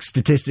 look,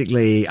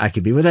 statistically, I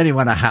could be with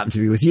anyone. I happen to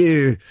be with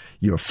you.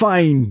 You're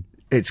fine.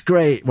 It's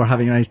great. We're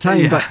having a nice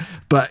time. Yeah.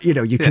 But you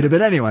could have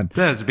been anyone.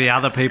 There's be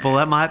other people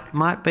that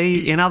might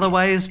be in other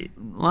ways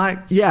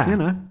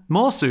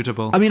more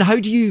suitable. How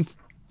do you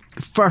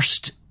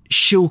first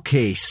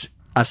showcase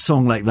a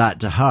song like that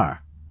to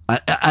her,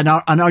 and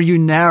are you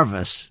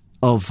nervous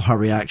of her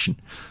reaction?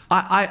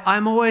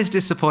 I'm always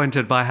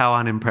disappointed by how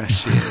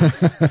unimpressed she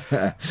is.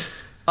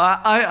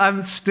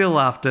 I'm still,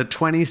 after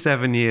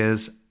 27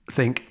 years,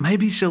 think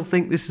maybe she'll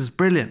think this is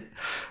brilliant.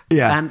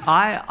 Yeah. And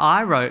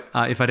I wrote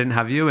If I Didn't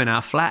Have You in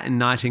our flat in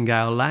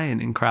Nightingale Lane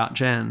in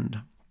Crouch End,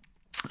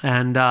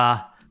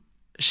 and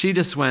she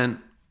just went,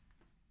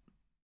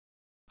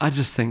 I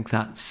just think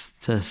that's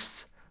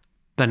just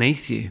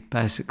beneath you,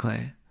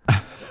 basically.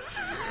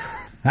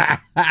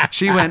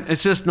 She went,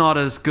 it's just not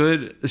as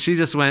good. She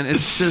just went,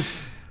 it's just,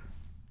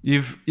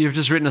 you've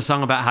just written a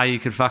song about how you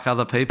could fuck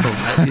other people.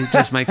 It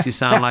just makes you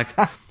sound like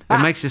a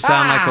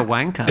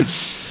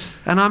wanker.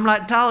 And I'm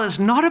like, Dal, it's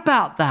not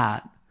about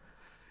that.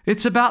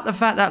 It's about the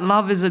fact that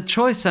love is a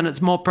choice, and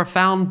it's more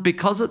profound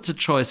because it's a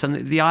choice,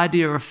 and the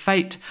idea of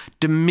fate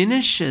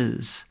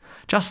diminishes.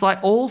 Just like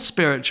all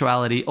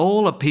spirituality,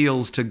 all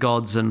appeals to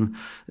gods, and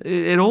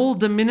it all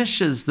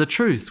diminishes the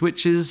truth,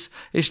 which is,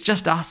 it's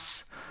just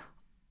us.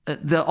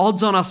 The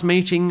odds on us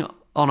meeting,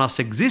 on us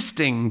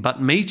existing,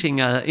 but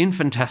meeting are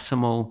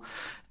infinitesimal,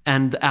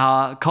 and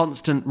our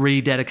constant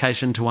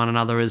rededication to one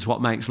another is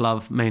what makes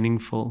love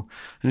meaningful.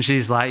 And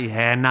she's like,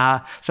 yeah,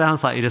 nah,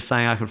 sounds like you're just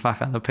saying I could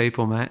fuck other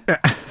people, mate.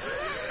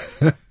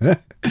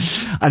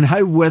 And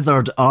how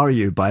withered are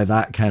you by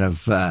that kind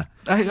of...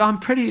 I'm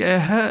pretty...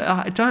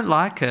 I don't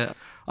like it.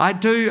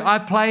 I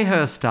play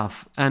her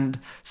stuff, and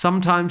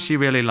sometimes she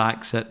really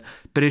likes it.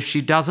 But if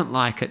she doesn't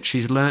like it,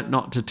 she's learnt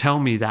not to tell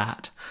me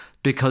that,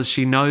 because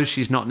she knows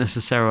she's not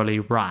necessarily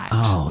right.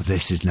 Oh,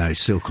 this is now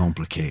so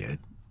complicated.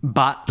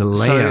 But the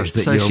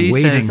layers so you're she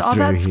wading says, through. "Oh,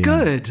 that's here.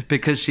 good,"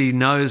 because she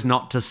knows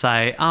not to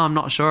say, "Oh, I'm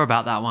not sure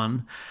about that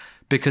one."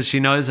 because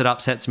she knows it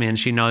upsets me and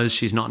she knows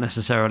she's not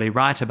necessarily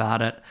right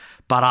about it,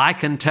 but I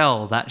can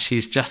tell that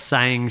she's just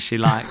saying she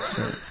likes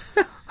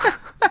it.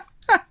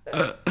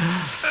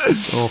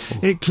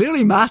 Awful. It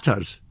clearly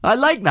matters. I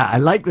like that. I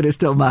like that it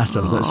still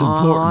matters. That's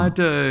important. I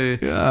do.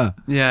 Yeah.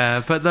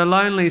 Yeah, but the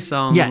Lonely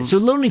song... Yeah, so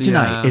Lonely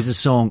Tonight is a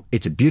song,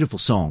 it's a beautiful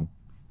song,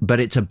 but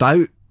it's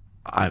about,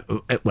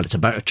 it's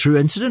about a true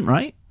incident,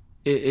 right?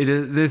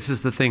 This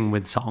is the thing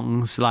with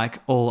songs, like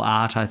all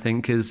art, I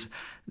think, is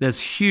there's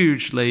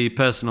hugely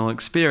personal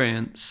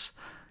experience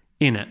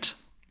in it.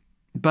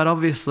 But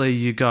obviously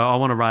you go, I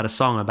want to write a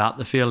song about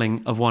the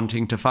feeling of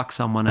wanting to fuck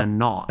someone and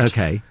not.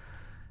 Okay.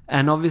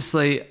 And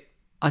obviously,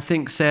 I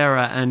think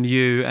Sarah and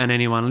you and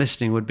anyone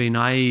listening would be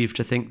naive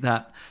to think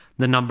that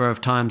the number of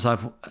times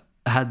I've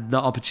had the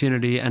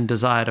opportunity and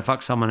desire to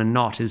fuck someone and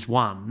not is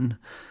one.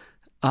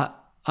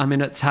 I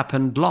mean, it's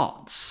happened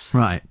lots.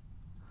 Right.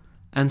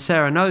 And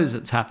Sarah knows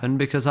it's happened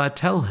because I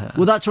tell her.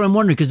 Well, that's what I'm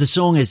wondering, because the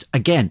song is,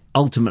 again,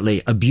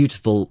 ultimately a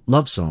beautiful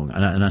love song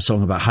and a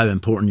song about how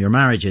important your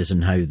marriage is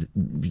and how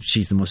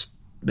she's the most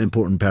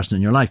important person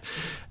in your life.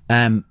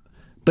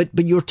 But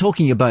you're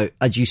talking about,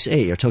 as you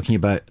say, you're talking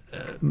about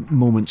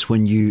moments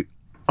when you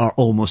are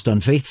almost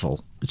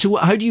unfaithful. So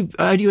how do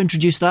you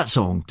introduce that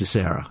song to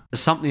Sarah?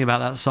 Something about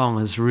that song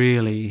has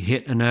really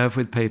hit a nerve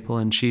with people,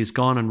 and she's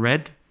gone and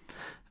read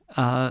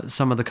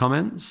some of the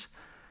comments.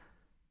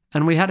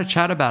 And we had a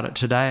chat about it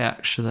today,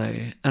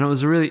 actually, and it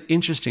was a really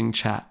interesting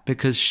chat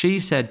because she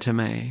said to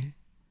me,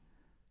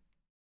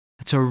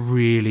 "It's a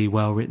really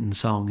well-written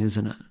song,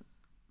 isn't it?"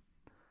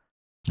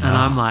 And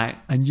I'm like...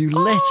 And you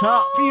lit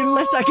up.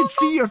 I can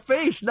see your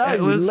face now.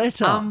 It was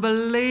lit up.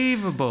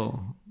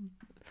 unbelievable.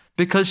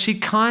 Because she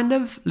kind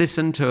of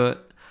listened to it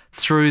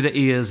through the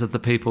ears of the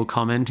people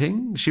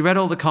commenting. She read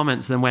all the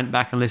comments, then went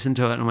back and listened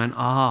to it and went,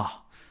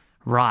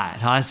 right,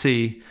 I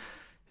see.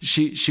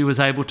 She was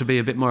able to be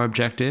a bit more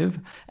objective.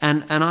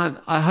 And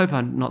I hope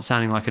I'm not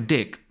sounding like a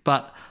dick,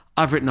 but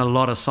I've written a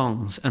lot of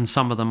songs and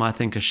some of them I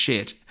think are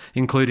shit,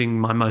 including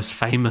my most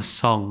famous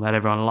song that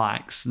everyone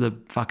likes, the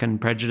fucking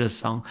Prejudice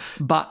song.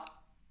 But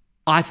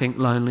I think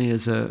Lonely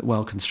is a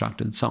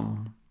well-constructed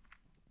song.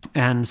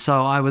 And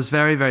so I was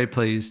very, very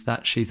pleased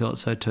that she thought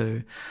so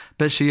too.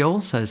 But she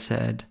also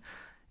said,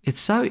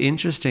 it's so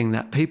interesting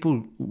that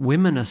people,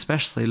 women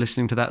especially,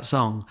 listening to that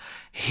song,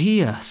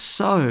 hear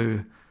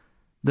so...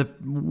 The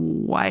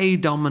way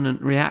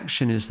dominant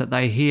reaction is that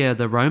they hear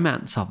the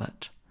romance of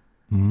it.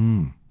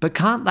 Mm. But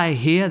can't they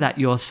hear that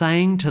you're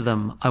saying to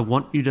them, I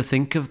want you to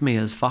think of me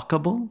as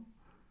fuckable?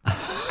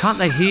 Can't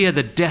they hear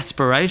the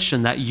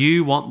desperation that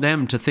you want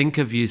them to think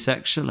of you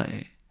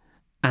sexually?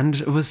 And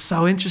it was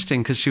so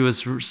interesting because she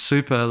was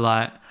super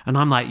like, and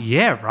I'm like,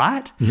 yeah,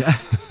 right? Yeah.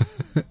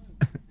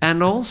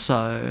 And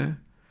also,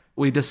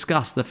 we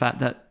discussed the fact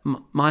that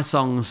my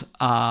songs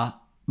are,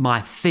 my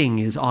thing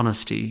is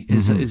honesty,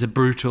 is a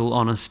brutal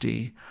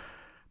honesty.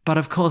 But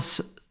of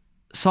course,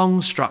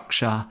 song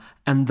structure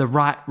and the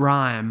right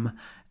rhyme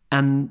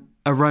and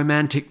a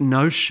romantic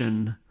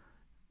notion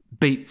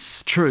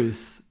beats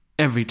truth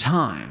every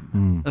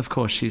time. Of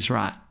course, she's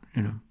right,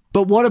 you know.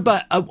 But what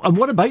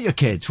about your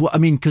kids? I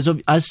mean, because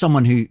as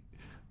someone who,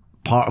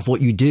 part of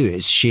what you do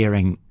is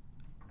sharing,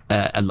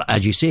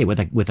 as you say, with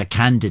a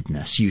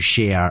candidness, you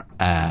share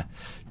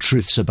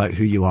truths about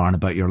who you are and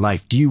about your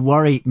life. Do you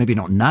worry, maybe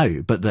not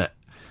now, but that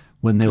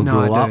when they'll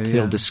grow up,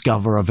 they'll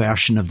discover a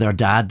version of their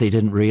dad they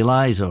didn't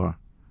realise, or?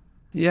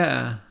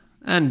 Yeah.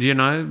 And, you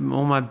know,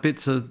 all my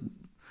bits of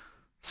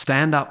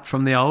stand-up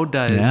from the old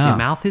days. Yeah. Your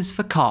mouth is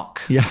for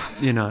cock. Yeah.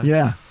 You know.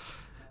 Yeah.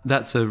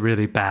 That's a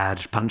really bad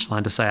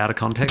punchline to say out of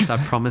context. I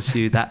promise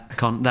you that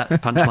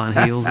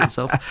punchline heals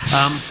itself.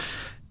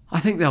 I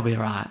think they'll be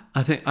all right.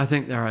 I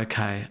think they're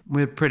okay.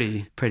 We're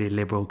pretty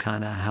liberal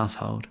kind of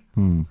household.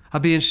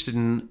 I'd be interested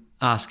in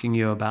asking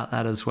you about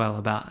that as well,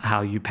 about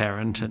how you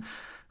parent. And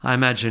I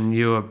imagine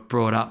you were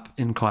brought up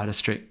in quite a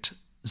strict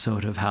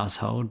sort of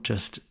household,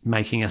 just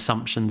making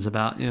assumptions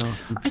about you.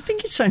 I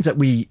think it sounds like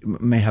we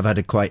may have had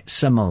a quite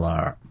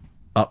similar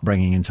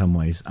upbringing in some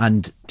ways.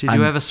 And did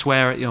you ever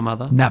swear at your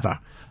mother? Never,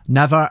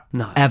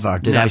 ever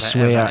did I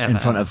swear in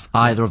front of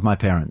either of my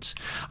parents.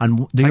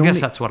 And I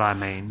guess that's what I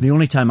mean. The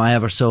only time I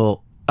ever saw,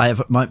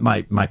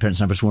 my parents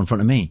never swore in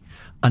front of me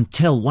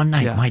until one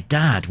night my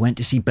dad went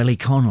to see Billy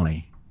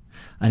Connolly,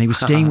 and he was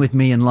staying with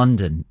me in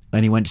London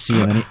when he went to see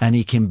him, and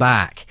he came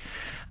back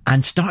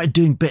and started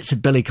doing bits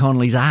of Billy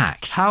Connolly's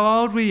act.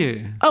 How old were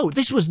you? Oh,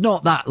 this was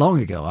not that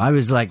long ago. I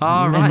was like,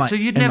 right. So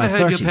you'd never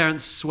heard 30s. your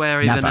parents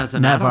swear even as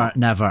an adult?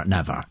 Never.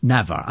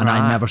 And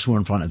I never swore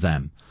in front of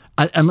them.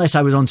 Unless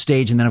I was on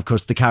stage, and then, of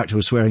course, the character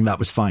was swearing, that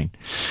was fine.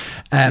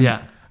 And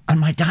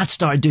my dad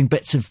started doing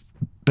bits of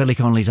Billy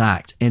Connolly's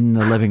act in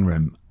the living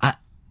room.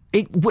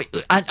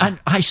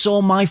 I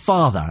saw my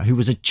father, who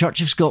was a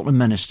Church of Scotland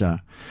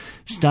minister,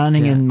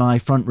 standing in my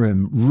front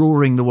room,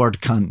 roaring the word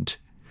cunt.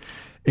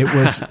 It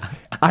was,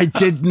 I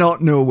did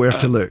not know where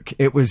to look.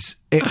 It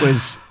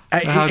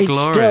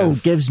still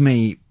gives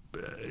me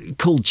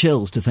cold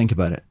chills to think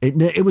about it.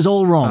 It was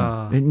all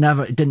wrong.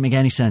 It didn't make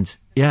any sense.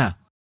 Yeah.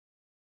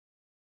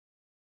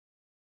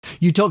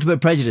 You talked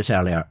about Prejudice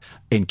earlier.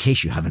 In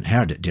case you haven't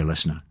heard it, dear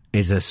listener,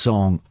 is a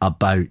song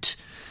about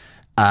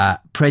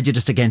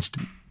prejudice against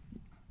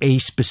a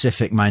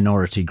specific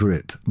minority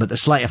group. But the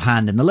sleight of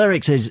hand in the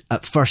lyrics is,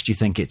 at first you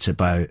think it's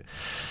about,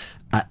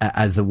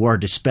 as the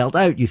word is spelled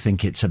out, you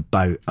think it's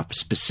about a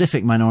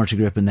specific minority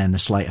group, and then the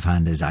sleight of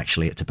hand is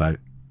actually it's about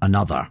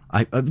another.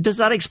 Does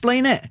that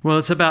explain it? Well,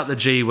 it's about the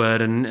G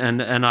word,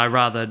 and I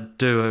rather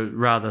do a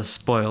rather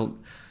spoiled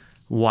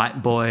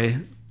white boy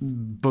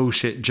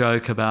bullshit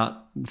joke about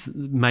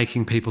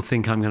making people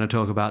think I'm going to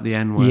talk about the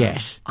N word.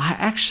 Yes. I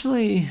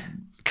actually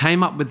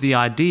came up with the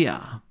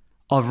idea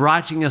of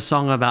writing a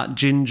song about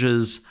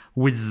gingers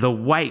with the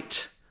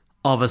weight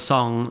of a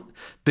song,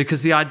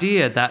 because the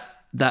idea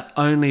that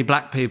only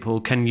black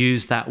people can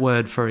use that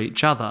word for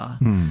each other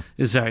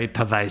is very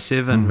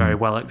pervasive and very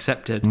well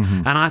accepted.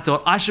 And I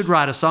thought I should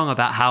write a song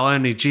about how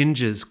only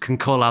gingers can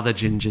call other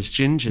gingers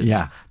gingers.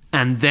 Yeah.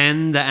 And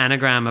then the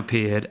anagram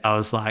appeared. I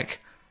was like,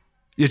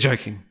 you're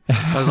joking.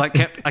 I was like,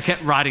 I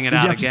kept writing it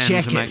out again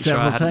to make sure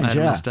I hadn't made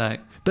a mistake.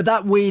 But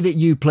that way that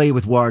you play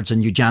with words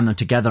and you jam them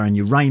together and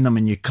you rhyme them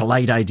and you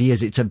collide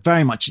ideas, it's a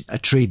very much a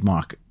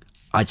trademark,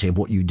 I'd say, of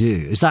what you do.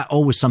 Is that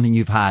always something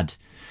you've had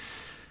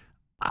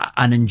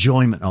an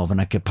enjoyment of and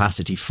a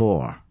capacity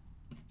for,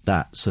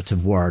 that sort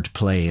of word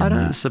play? I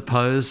don't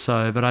suppose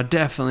so, but I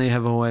definitely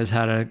have always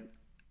had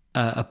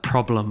a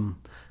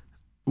problem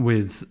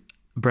with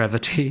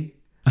brevity,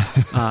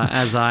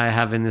 as I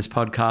have in this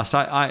podcast.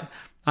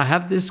 I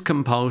have this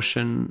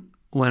compulsion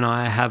when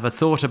I have a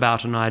thought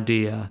about an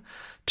idea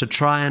to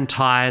try and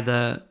tie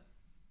the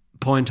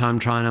point I'm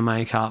trying to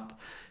make up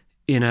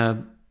in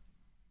a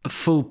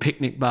full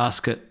picnic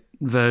basket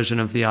version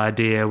of the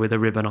idea with a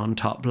ribbon on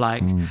top.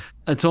 Like,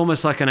 it's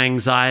almost like an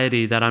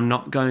anxiety that I'm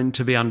not going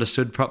to be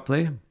understood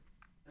properly.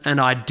 And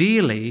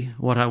ideally,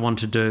 what I want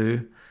to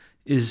do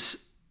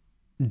is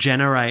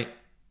generate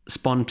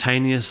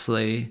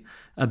spontaneously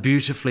a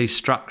beautifully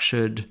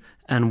structured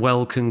and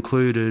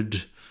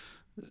well-concluded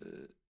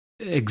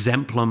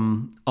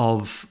exemplum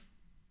of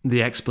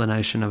the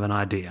explanation of an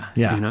idea.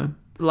 Yeah. You know?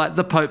 Like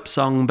the Pope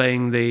song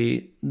being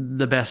the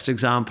best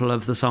example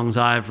of the songs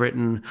I've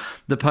written.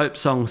 The Pope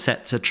song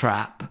sets a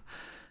trap,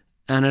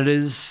 and it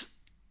is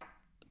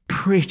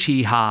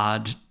pretty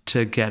hard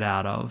to get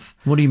out of.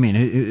 What do you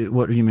mean?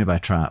 What do you mean by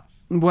trap?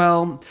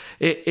 Well,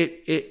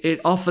 it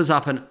offers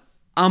up an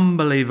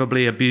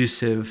unbelievably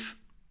abusive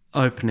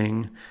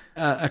opening,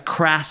 a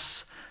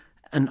crass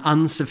and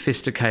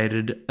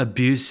unsophisticated,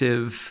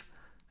 abusive,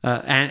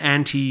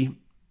 anti-papal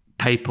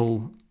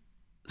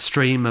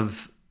stream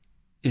of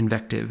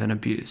invective and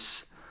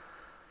abuse.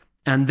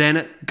 And then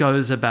it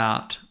goes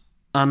about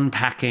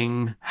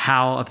unpacking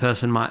how a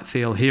person might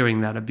feel hearing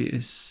that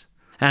abuse.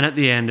 And at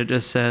the end, it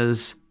just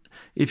says,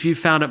 if you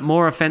found it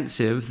more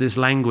offensive, this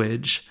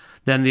language,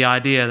 than the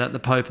idea that the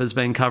Pope has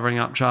been covering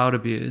up child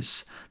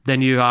abuse,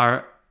 then you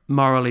are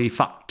morally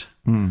fucked.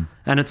 And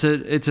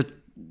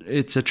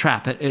it's a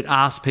trap. It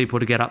asks people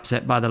to get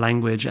upset by the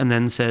language and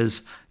then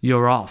says,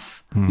 you're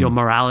off. Your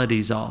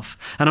morality's off.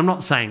 And I'm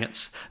not saying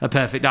it's a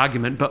perfect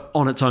argument, but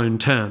on its own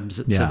terms,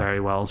 it's a very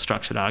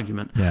well-structured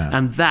argument. Yeah.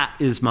 And that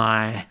is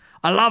I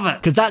love it.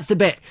 Because that's the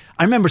bit.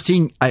 I remember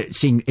seeing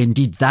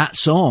indeed that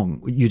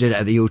song you did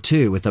at the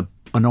O2 with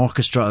an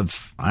orchestra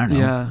of, I don't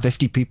know,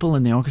 50 people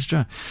in the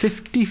orchestra.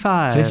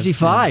 55.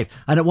 55. Yeah.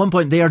 And at one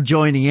point they are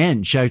joining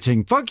in,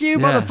 shouting, fuck you,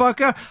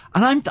 motherfucker.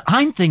 And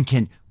I'm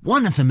thinking,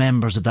 one of the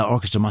members of that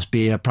orchestra must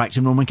be a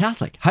practicing Roman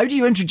Catholic. How do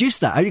you introduce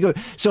that? How do you go,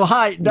 so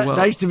hi,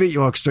 nice to meet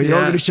you, orchestra. You're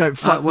all going to shout,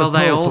 fuck the Pope.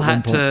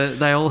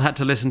 They all had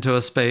to listen to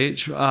a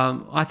speech.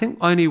 I think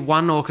only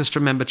one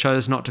orchestra member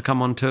chose not to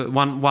come on to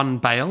one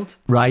bailed.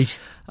 Right.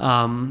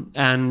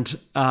 And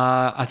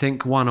I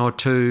think one or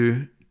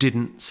two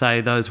didn't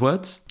say those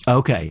words.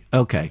 Okay.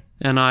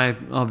 And I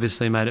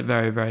obviously made it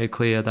very, very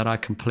clear that I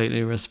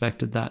completely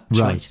respected that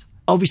choice. Right.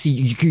 Obviously,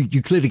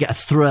 you clearly get a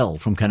thrill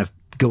from kind of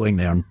going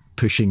there and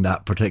pushing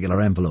that particular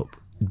envelope.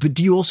 But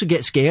do you also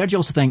get scared? Do you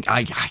also think,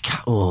 I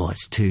can't,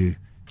 it's too...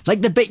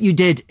 Like the bit you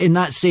did in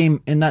that same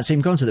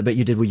concert, the bit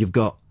you did where you've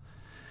got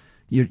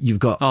the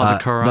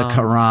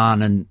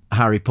Quran and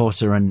Harry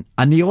Potter and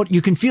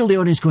you can feel the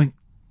audience going,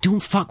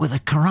 don't fuck with the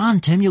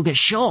Quran, Tim, you'll get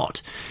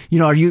shot. You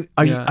know,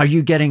 are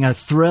you getting a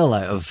thrill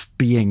out of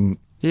being...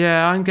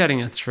 Yeah, I'm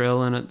getting a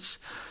thrill, and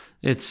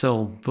it's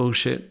all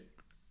bullshit,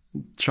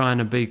 trying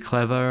to be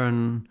clever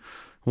and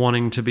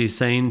wanting to be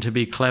seen to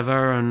be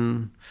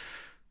clever,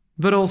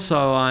 but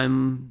also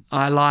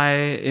I lie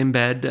in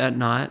bed at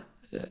night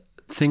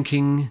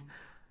thinking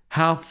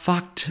how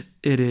fucked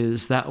it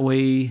is that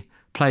we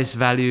place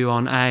value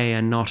on A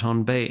and not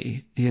on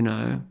B, you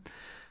know.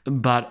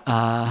 But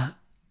I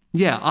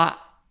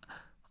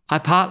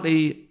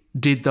partly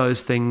did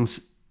those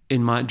things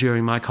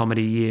during my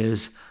comedy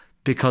years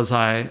because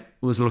I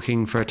was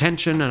looking for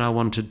attention and I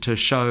wanted to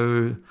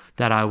show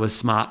that I was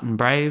smart and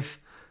brave.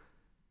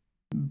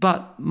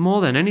 But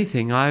more than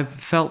anything, I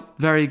felt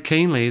very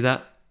keenly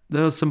that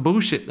there was some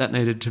bullshit that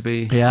needed to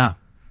be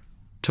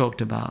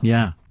talked about.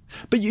 Yeah.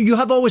 But you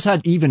have always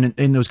had, even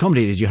in those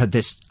comedy days, you had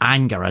this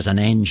anger as an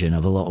engine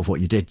of a lot of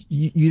what you did.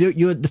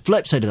 You the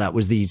flip side of that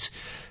was these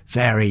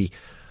very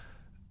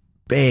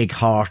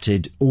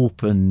big-hearted,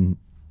 open,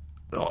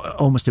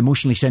 almost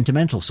emotionally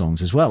sentimental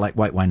songs as well, like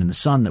White Wine in the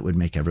Sun, that would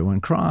make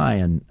everyone cry,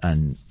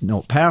 and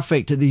Not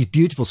Perfect, these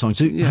beautiful songs.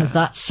 So has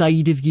that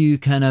side of you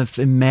kind of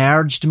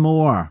emerged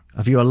more?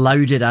 Have you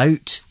allowed it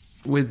out?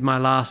 With my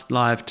last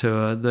live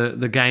tour,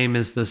 the game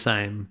is the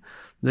same.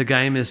 The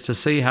game is to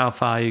see how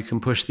far you can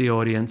push the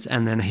audience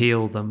and then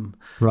heal them.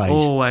 Right.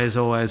 Always,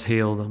 always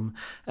heal them.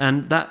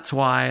 And that's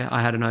why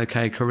I had an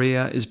okay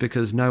career, is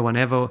because no one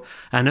ever...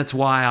 And it's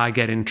why I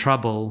get in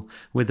trouble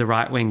with the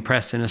right-wing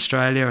press in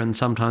Australia and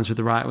sometimes with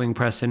the right-wing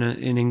press in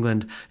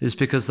England, is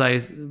because they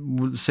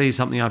see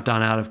something I've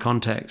done out of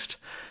context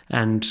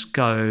and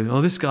go,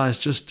 oh, this guy's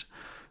just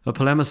a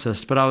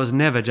polemicist. But I was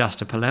never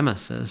just a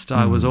polemicist.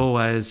 I was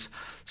always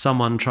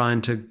someone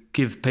trying to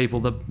give people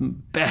the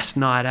best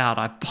night out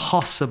I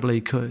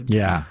possibly could.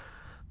 Yeah.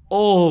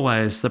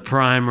 Always the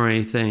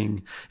primary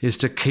thing is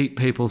to keep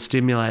people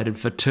stimulated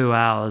for 2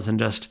 hours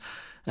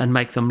and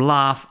make them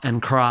laugh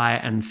and cry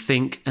and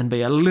think and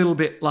be a little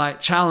bit like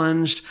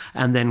challenged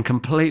and then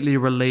completely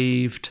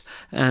relieved.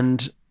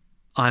 And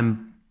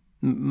I'm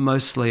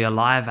mostly a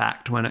live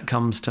act when it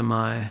comes to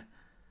my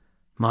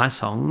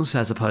songs,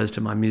 as opposed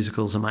to my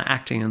musicals and my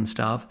acting and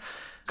stuff,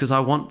 because I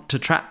want to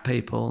trap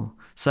people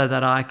so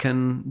that I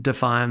can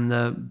define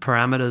the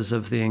parameters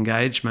of the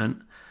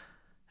engagement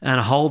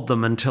and hold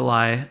them until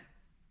I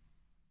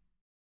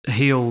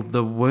heal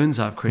the wounds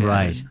I've created.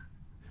 Right.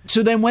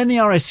 So then when the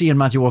RSC and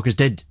Matthew Walkers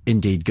did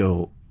indeed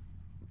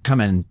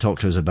come in and talk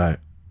to us about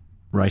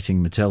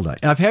writing Matilda,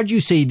 I've heard you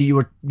say that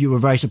you were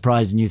very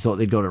surprised and you thought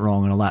they'd got it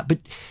wrong and all that,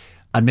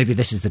 and maybe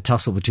this is the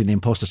tussle between the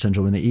imposter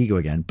syndrome and the ego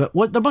again, but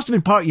there must have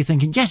been part of you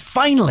thinking, yes,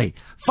 finally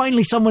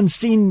someone's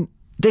seen...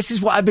 This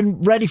is what I've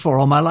been ready for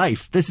all my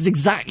life. This is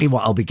exactly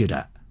what I'll be good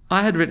at.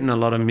 I had written a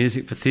lot of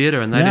music for theatre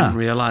and they didn't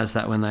realise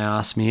that when they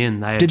asked me in.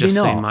 They had just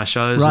seen my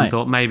shows and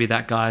thought maybe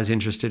that guy's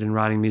interested in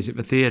writing music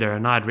for theatre,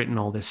 and I'd written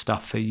all this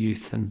stuff for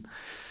youth. And,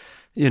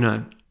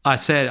 I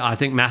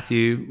think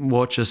Matthew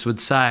Warchus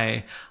would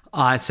say,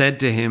 I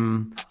said to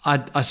him,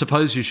 I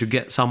suppose you should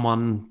get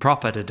someone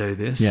proper to do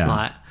this,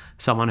 like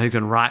someone who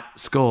can write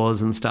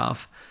scores and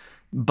stuff,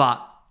 but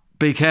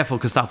be careful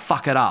because they'll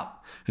fuck it up.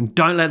 And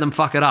don't let them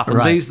fuck it up. And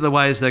these are the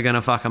ways they're going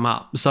to fuck them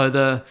up. So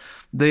the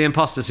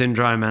imposter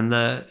syndrome and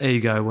the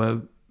ego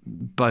were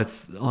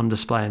both on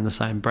display in the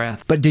same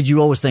breath. But did you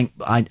always think,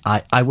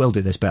 I will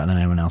do this better than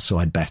anyone else, so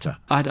I'd better?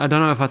 I don't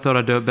know if I thought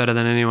I'd do it better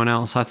than anyone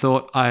else. I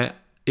thought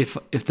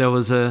if there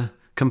was a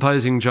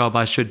composing job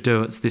I should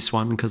do, it's this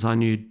one, because I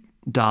knew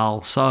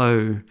Dahl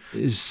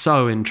is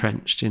so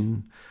entrenched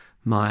in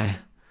my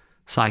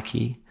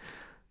psyche.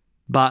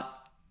 But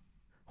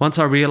once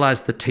I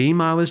realised the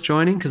team I was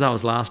joining, because I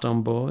was last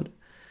on board,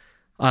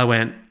 I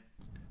went,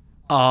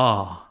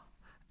 oh.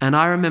 And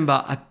I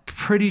remember, I'm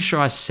pretty sure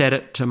I said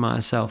it to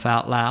myself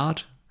out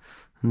loud,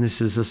 and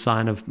this is a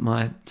sign of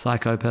my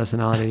psycho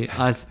personality.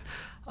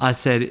 I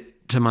said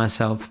to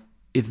myself,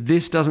 if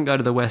this doesn't go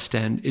to the West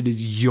End, it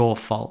is your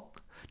fault.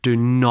 Do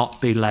not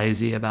be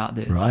lazy about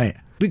this. Right.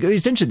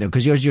 It's interesting, though,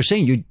 because you're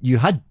saying you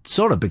had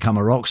sort of become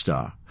a rock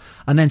star,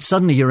 and then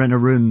suddenly you're in a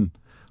room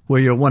where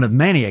you're one of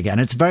many again.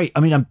 It's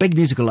a big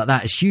musical like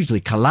that is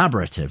hugely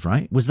collaborative,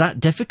 right? Was that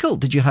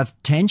difficult? Did you have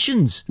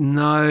tensions?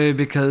 No,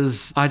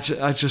 because I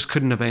just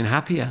couldn't have been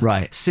happier.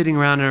 Right. Sitting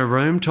around in a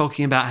room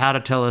talking about how to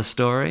tell a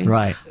story.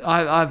 Right.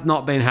 I've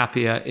not been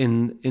happier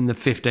in the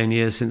 15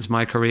 years since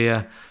my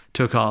career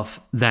took off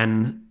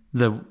than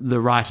the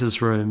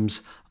writers'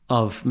 rooms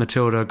of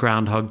Matilda,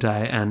 Groundhog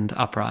Day and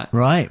Upright.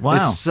 Right, wow.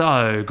 It's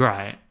so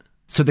great.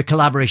 So the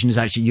collaboration is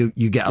actually,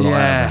 you get a lot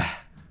out of it.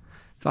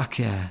 Fuck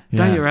yeah.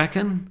 Don't you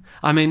reckon?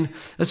 I mean,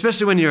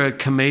 especially when you're a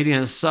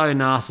comedian, it's so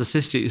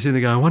narcissistic. You see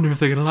them go, I wonder if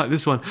they're going to like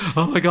this one.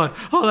 Oh my God.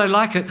 Oh, they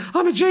like it.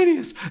 I'm a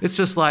genius. It's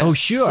just like, oh,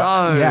 sure.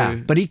 So yeah.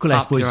 But equally, I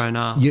suppose your own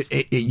ass.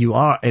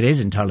 it is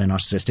entirely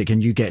narcissistic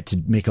and you get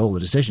to make all the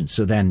decisions.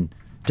 So then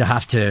to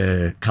have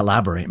to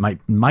collaborate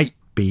might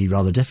be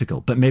rather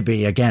difficult. But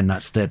maybe, again,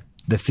 that's the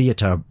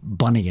theatre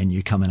bunny in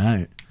you coming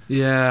out.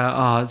 Yeah.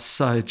 Oh, it's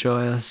so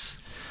joyous.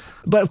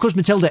 But of course,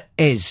 Matilda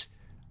is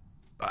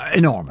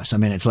enormous. I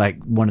mean, it's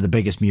like one of the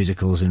biggest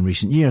musicals in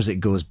recent years. It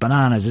goes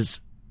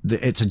bananas.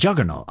 It's a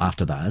juggernaut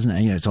after that, isn't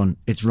it?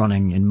 It's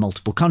running in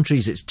multiple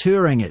countries. It's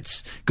touring.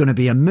 It's going to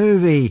be a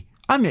movie.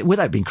 I mean,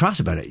 without being crass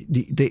about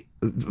it,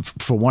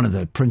 for one of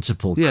the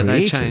principal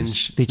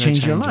creators, they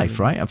change your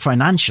life, right?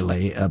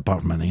 Financially,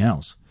 apart from anything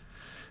else.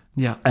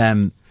 Yeah.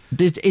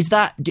 Is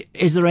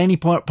there any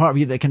part of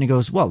you that kind of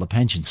goes, well, the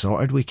pension's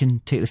sorted, we can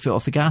take the foot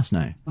off the gas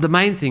now? The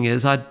main thing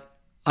is I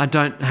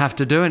don't have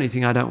to do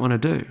anything I don't want to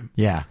do.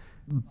 Yeah.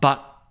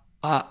 But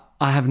I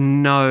have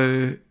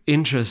no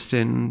interest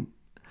in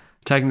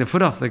taking the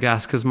foot off the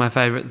gas because my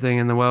favourite thing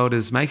in the world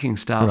is making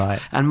stuff.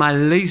 Right. And my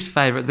least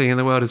favourite thing in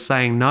the world is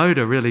saying no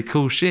to really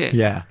cool shit.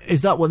 Yeah.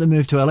 Is that what the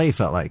move to LA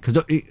felt like?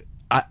 Because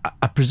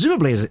I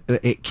presumably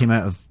it came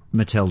out of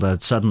Matilda,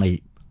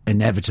 suddenly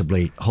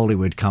inevitably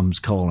Hollywood comes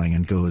calling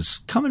and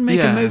goes, come and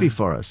make a movie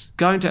for us.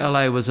 Going to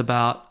LA was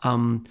about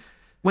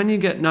when you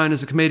get known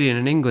as a comedian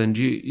in England,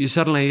 you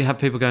suddenly have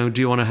people going,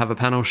 do you want to have a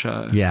panel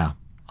show? Yeah.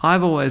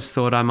 I've always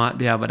thought I might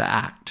be able to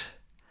act.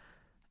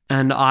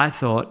 And I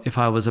thought if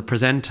I was a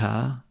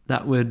presenter,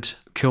 that would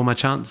kill my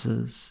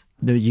chances.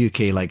 The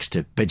UK likes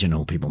to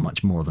pigeonhole people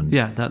much more than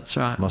that's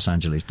right. Los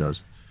Angeles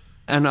does.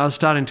 And I was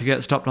starting to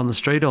get stopped on the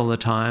street all the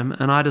time,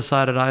 and I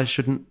decided I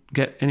shouldn't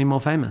get any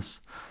more famous.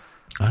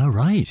 Oh,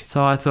 right.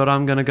 So I thought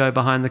I'm going to go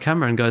behind the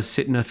camera and go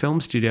sit in a film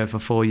studio for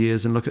 4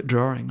 years and look at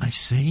drawings. I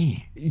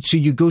see. So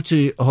you go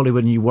to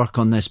Hollywood and you work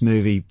on this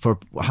movie for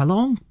how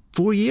long?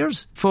 4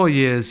 years? 4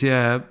 years,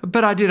 yeah.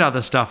 But I did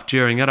other stuff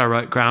during it. I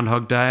wrote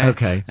Groundhog Day.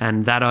 Okay.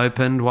 And that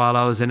opened while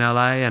I was in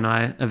LA, and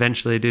I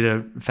eventually did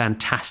a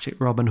fantastic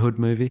Robin Hood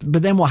movie.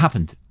 But then what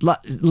happened?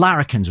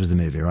 Larrikins was the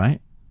movie,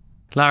 right?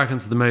 Larrikins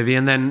was the movie,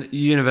 and then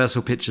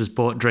Universal Pictures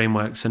bought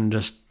DreamWorks and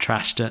just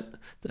trashed it.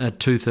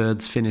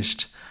 2/3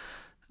 finished.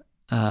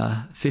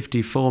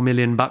 $54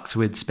 million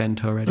we'd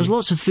spent already. There's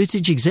lots of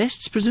footage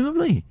exists,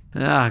 presumably.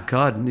 Ah,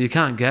 God, you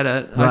can't get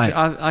it. Right.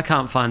 I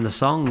can't find the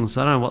songs.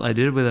 I don't know what they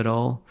did with it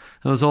all.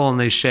 It was all on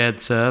these shared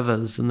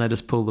servers, and they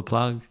just pulled the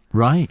plug.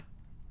 Right.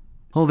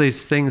 All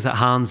these things that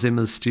Hans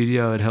Zimmer's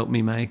studio had helped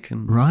me make,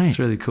 and it's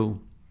really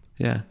cool.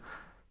 Yeah,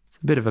 it's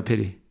a bit of a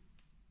pity.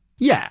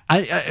 Yeah,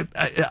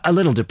 a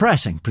little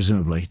depressing,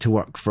 presumably, to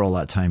work for all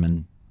that time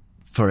and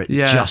for it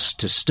just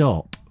to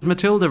stop.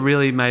 Matilda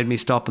really made me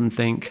stop and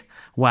think,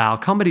 wow,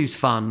 comedy's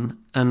fun,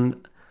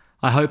 and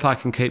I hope I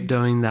can keep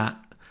doing that.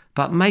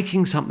 But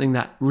making something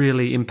that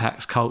really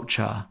impacts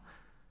culture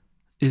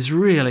is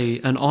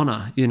really an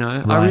honour, you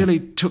know? Right. I really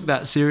took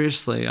that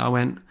seriously. I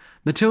went,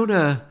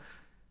 Matilda,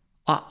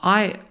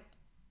 I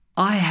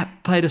have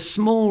played a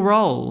small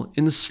role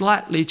in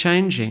slightly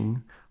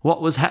changing what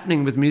was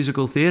happening with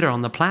musical theatre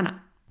on the planet.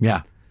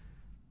 Yeah.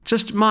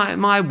 Just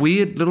my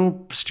weird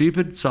little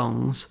stupid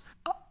songs.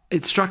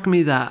 It struck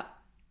me that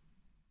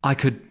I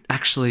could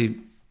actually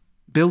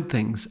build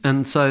things.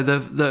 And so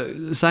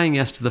the saying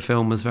yes to the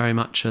film was very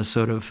much a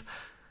sort of,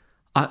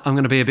 I'm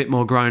going to be a bit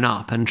more grown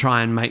up and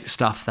try and make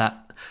stuff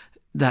that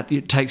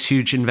it takes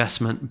huge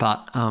investment,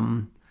 but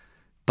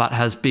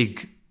has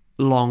big,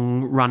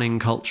 long-running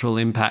cultural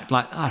impact.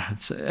 Like,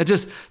 it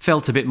just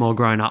felt a bit more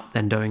grown up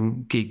than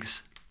doing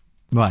gigs.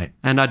 Right.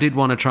 And I did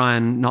want to try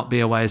and not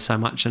be away so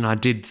much, and I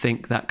did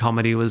think that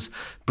comedy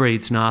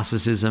breeds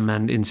narcissism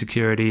and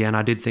insecurity, and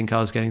I did think I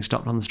was getting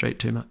stopped on the street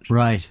too much.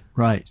 Right.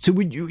 So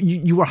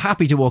you were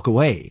happy to walk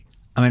away?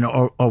 I mean,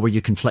 or were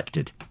you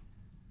conflicted?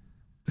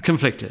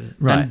 Conflicted.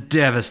 Right. And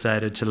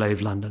devastated to leave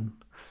London.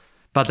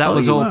 But that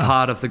was all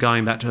part of the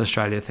going back to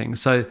Australia thing.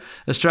 So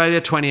Australia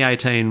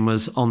 2018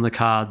 was on the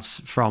cards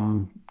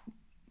from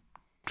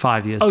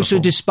 5 years before. So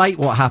despite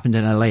what happened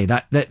in LA,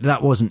 that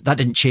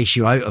didn't chase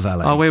you out of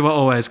LA? Oh, we were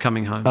always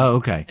coming home. Oh,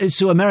 okay.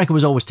 So America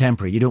was always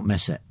temporary. You don't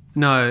miss it?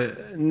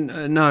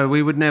 No,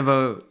 we would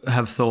never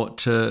have thought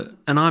to,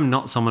 and I'm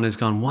not someone who's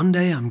gone, one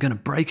day I'm going to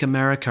break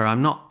America.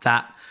 I'm not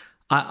that.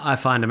 I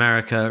find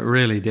America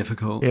really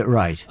difficult.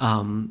 Right.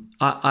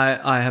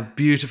 I have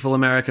beautiful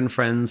American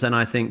friends, and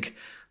I think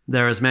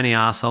there are as many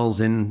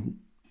arseholes in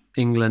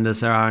England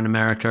as there are in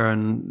America,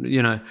 and,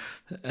 you know,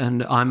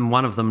 and I'm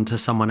one of them to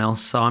someone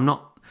else. So I'm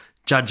not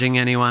judging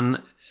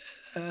anyone,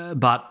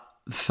 but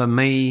for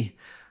me,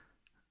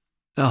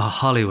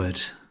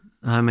 Hollywood,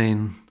 I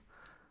mean,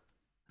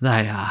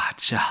 they are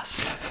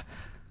just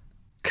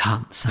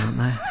cunts, aren't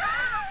they?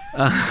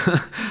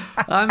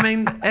 I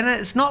mean, and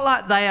it's not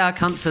like they are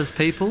cunts as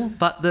people,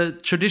 but the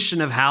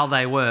tradition of how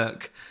they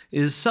work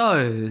is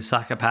so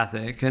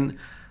psychopathic. And,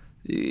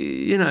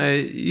 you know,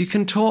 you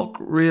can talk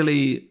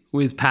really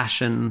with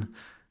passion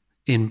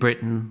in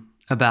Britain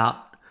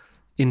about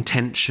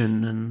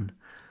intention and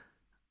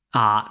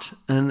art,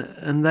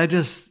 and they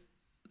just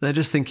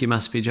think you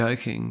must be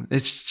joking.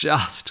 It's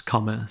just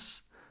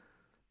commerce.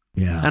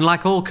 Yeah. And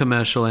like all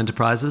commercial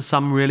enterprises,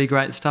 some really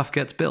great stuff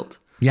gets built.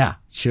 Yeah,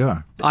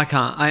 sure.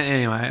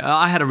 Anyway,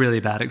 I had a really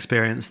bad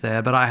experience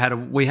there,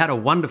 but we had a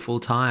wonderful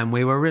time.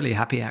 We were really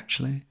happy,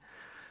 actually,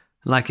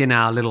 like in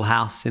our little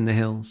house in the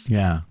hills.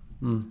 Yeah.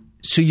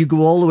 So you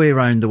go all the way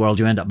around the world.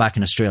 You end up back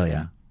in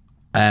Australia.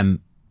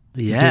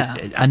 Yeah.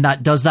 And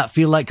does that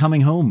feel like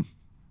coming home?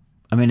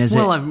 I mean,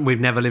 we've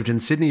never lived in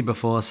Sydney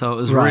before, so it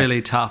was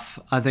really tough.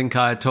 I think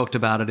I talked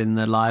about it in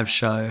the live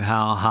show,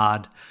 how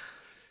hard.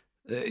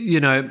 You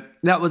know,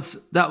 that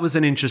was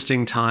an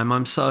interesting time.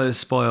 I'm so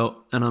spoilt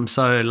and I'm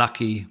so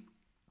lucky.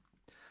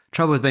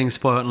 Trouble with being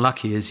spoilt and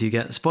lucky is you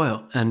get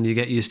spoilt and you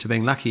get used to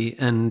being lucky.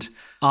 And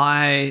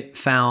I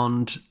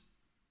found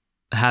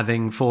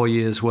having 4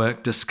 years'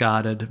 work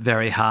discarded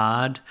very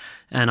hard,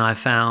 and I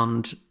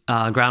found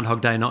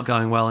Groundhog Day not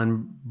going well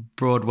in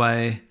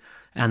Broadway,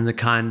 and I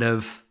kind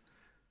of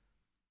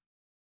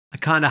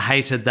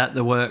hated that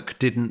the work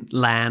didn't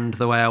land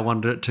the way I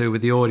wanted it to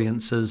with the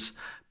audiences.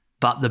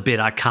 But the bit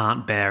I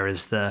can't bear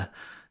is the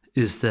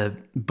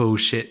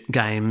bullshit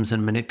games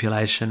and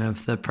manipulation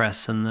of the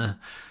press and the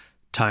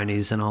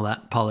Tonys and all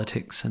that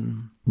politics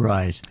and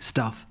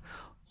stuff.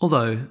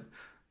 Although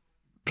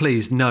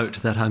please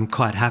note that I'm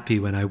quite happy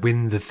when I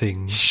win the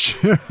thing.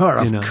 Sure,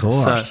 of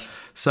course.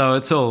 So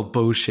it's all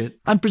bullshit.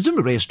 And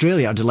presumably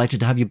Australia are delighted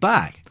to have you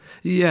back.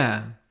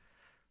 Yeah.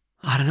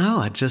 I don't know.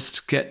 I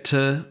just get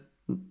to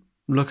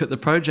look at the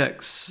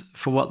projects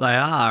for what they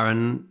are,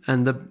 and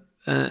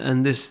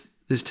this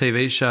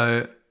TV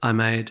show I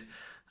made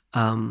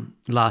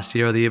last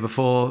year or the year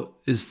before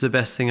is the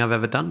best thing I've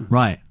ever done.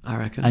 Right. I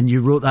reckon. And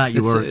you wrote that,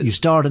 you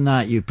starred in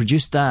that, you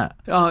produced that.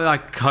 Oh, I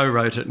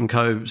co-wrote it and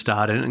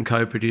co-starred in it and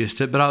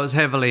co-produced it, but I was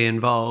heavily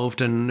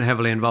involved in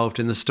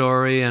the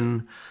story,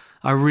 and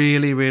I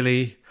really,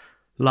 really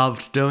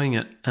loved doing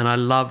it. And I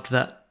loved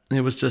that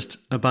it was just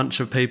a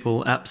bunch of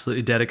people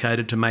absolutely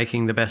dedicated to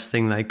making the best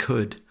thing they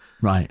could.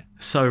 Right.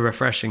 So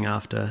refreshing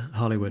after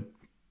Hollywood.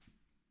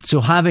 So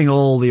having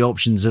all the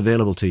options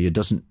available to you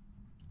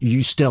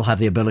you still have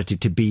the ability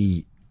to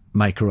be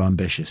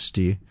micro-ambitious,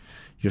 do you?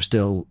 You're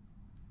still...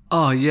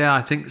 Oh, yeah,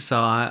 I think so.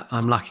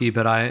 I'm lucky,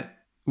 but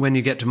when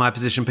you get to my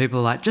position, people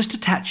are like, just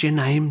attach your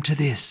name to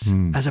this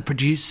as a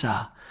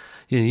producer.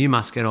 You know, you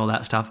must get all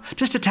that stuff.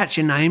 Just attach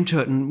your name to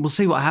it and we'll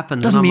see what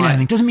happens. Doesn't mean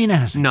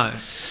anything. No.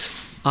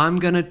 I'm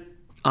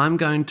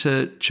going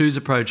to choose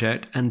a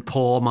project and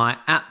pour my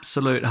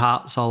absolute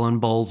heart, soul and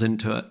balls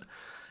into it.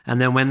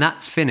 And then when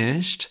that's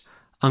finished,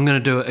 I'm going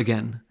to do it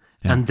again.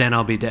 Yeah. And then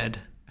I'll be dead.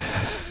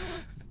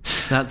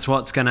 That's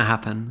what's going to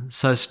happen.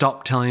 So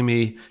stop telling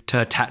me to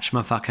attach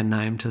my fucking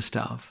name to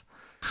stuff.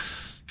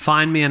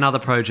 Find me another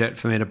project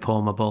for me to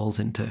pour my balls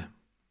into.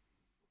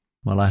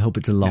 Well, I hope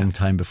it's a long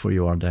time before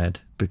you are dead,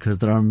 because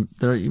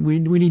we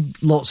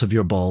need lots of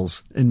your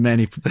balls in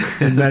many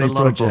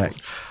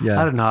projects.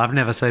 Yeah. I don't know. I've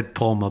never said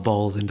pour my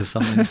balls into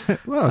something.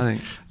 Well,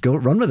 go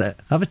run with it.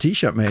 Have a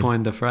T-shirt made.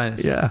 Coined a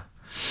phrase. Yeah.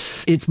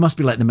 It must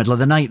be like the middle of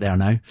the night there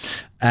now.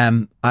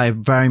 I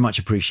very much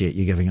appreciate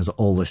you giving us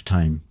all this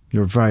time.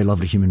 You're a very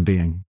lovely human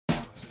being.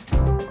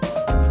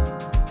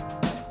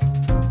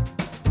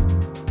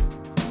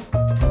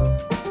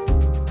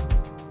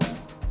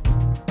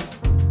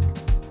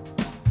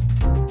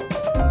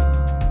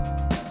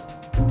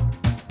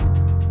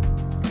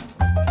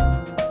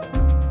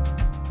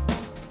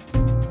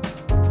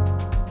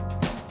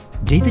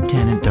 David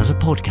Tennant Does a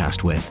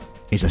Podcast With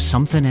is a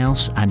Something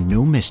Else and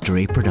No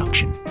Mystery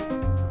production.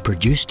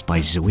 Produced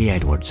by Zoe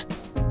Edwards.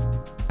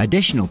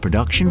 Additional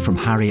production from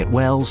Harriet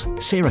Wells,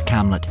 Sarah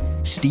Camlett,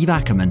 Steve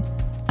Ackerman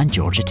and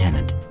Georgia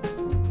Tennant.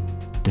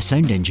 The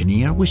sound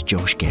engineer was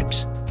Josh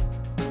Gibbs.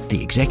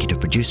 The executive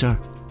producer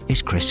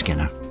is Chris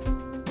Skinner.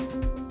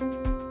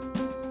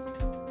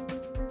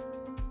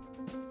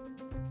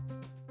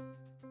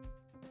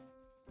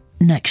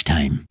 Next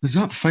time. There's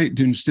that fight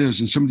downstairs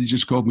and somebody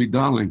just called me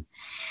darling.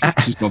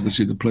 This is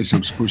obviously the place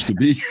I'm supposed to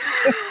be.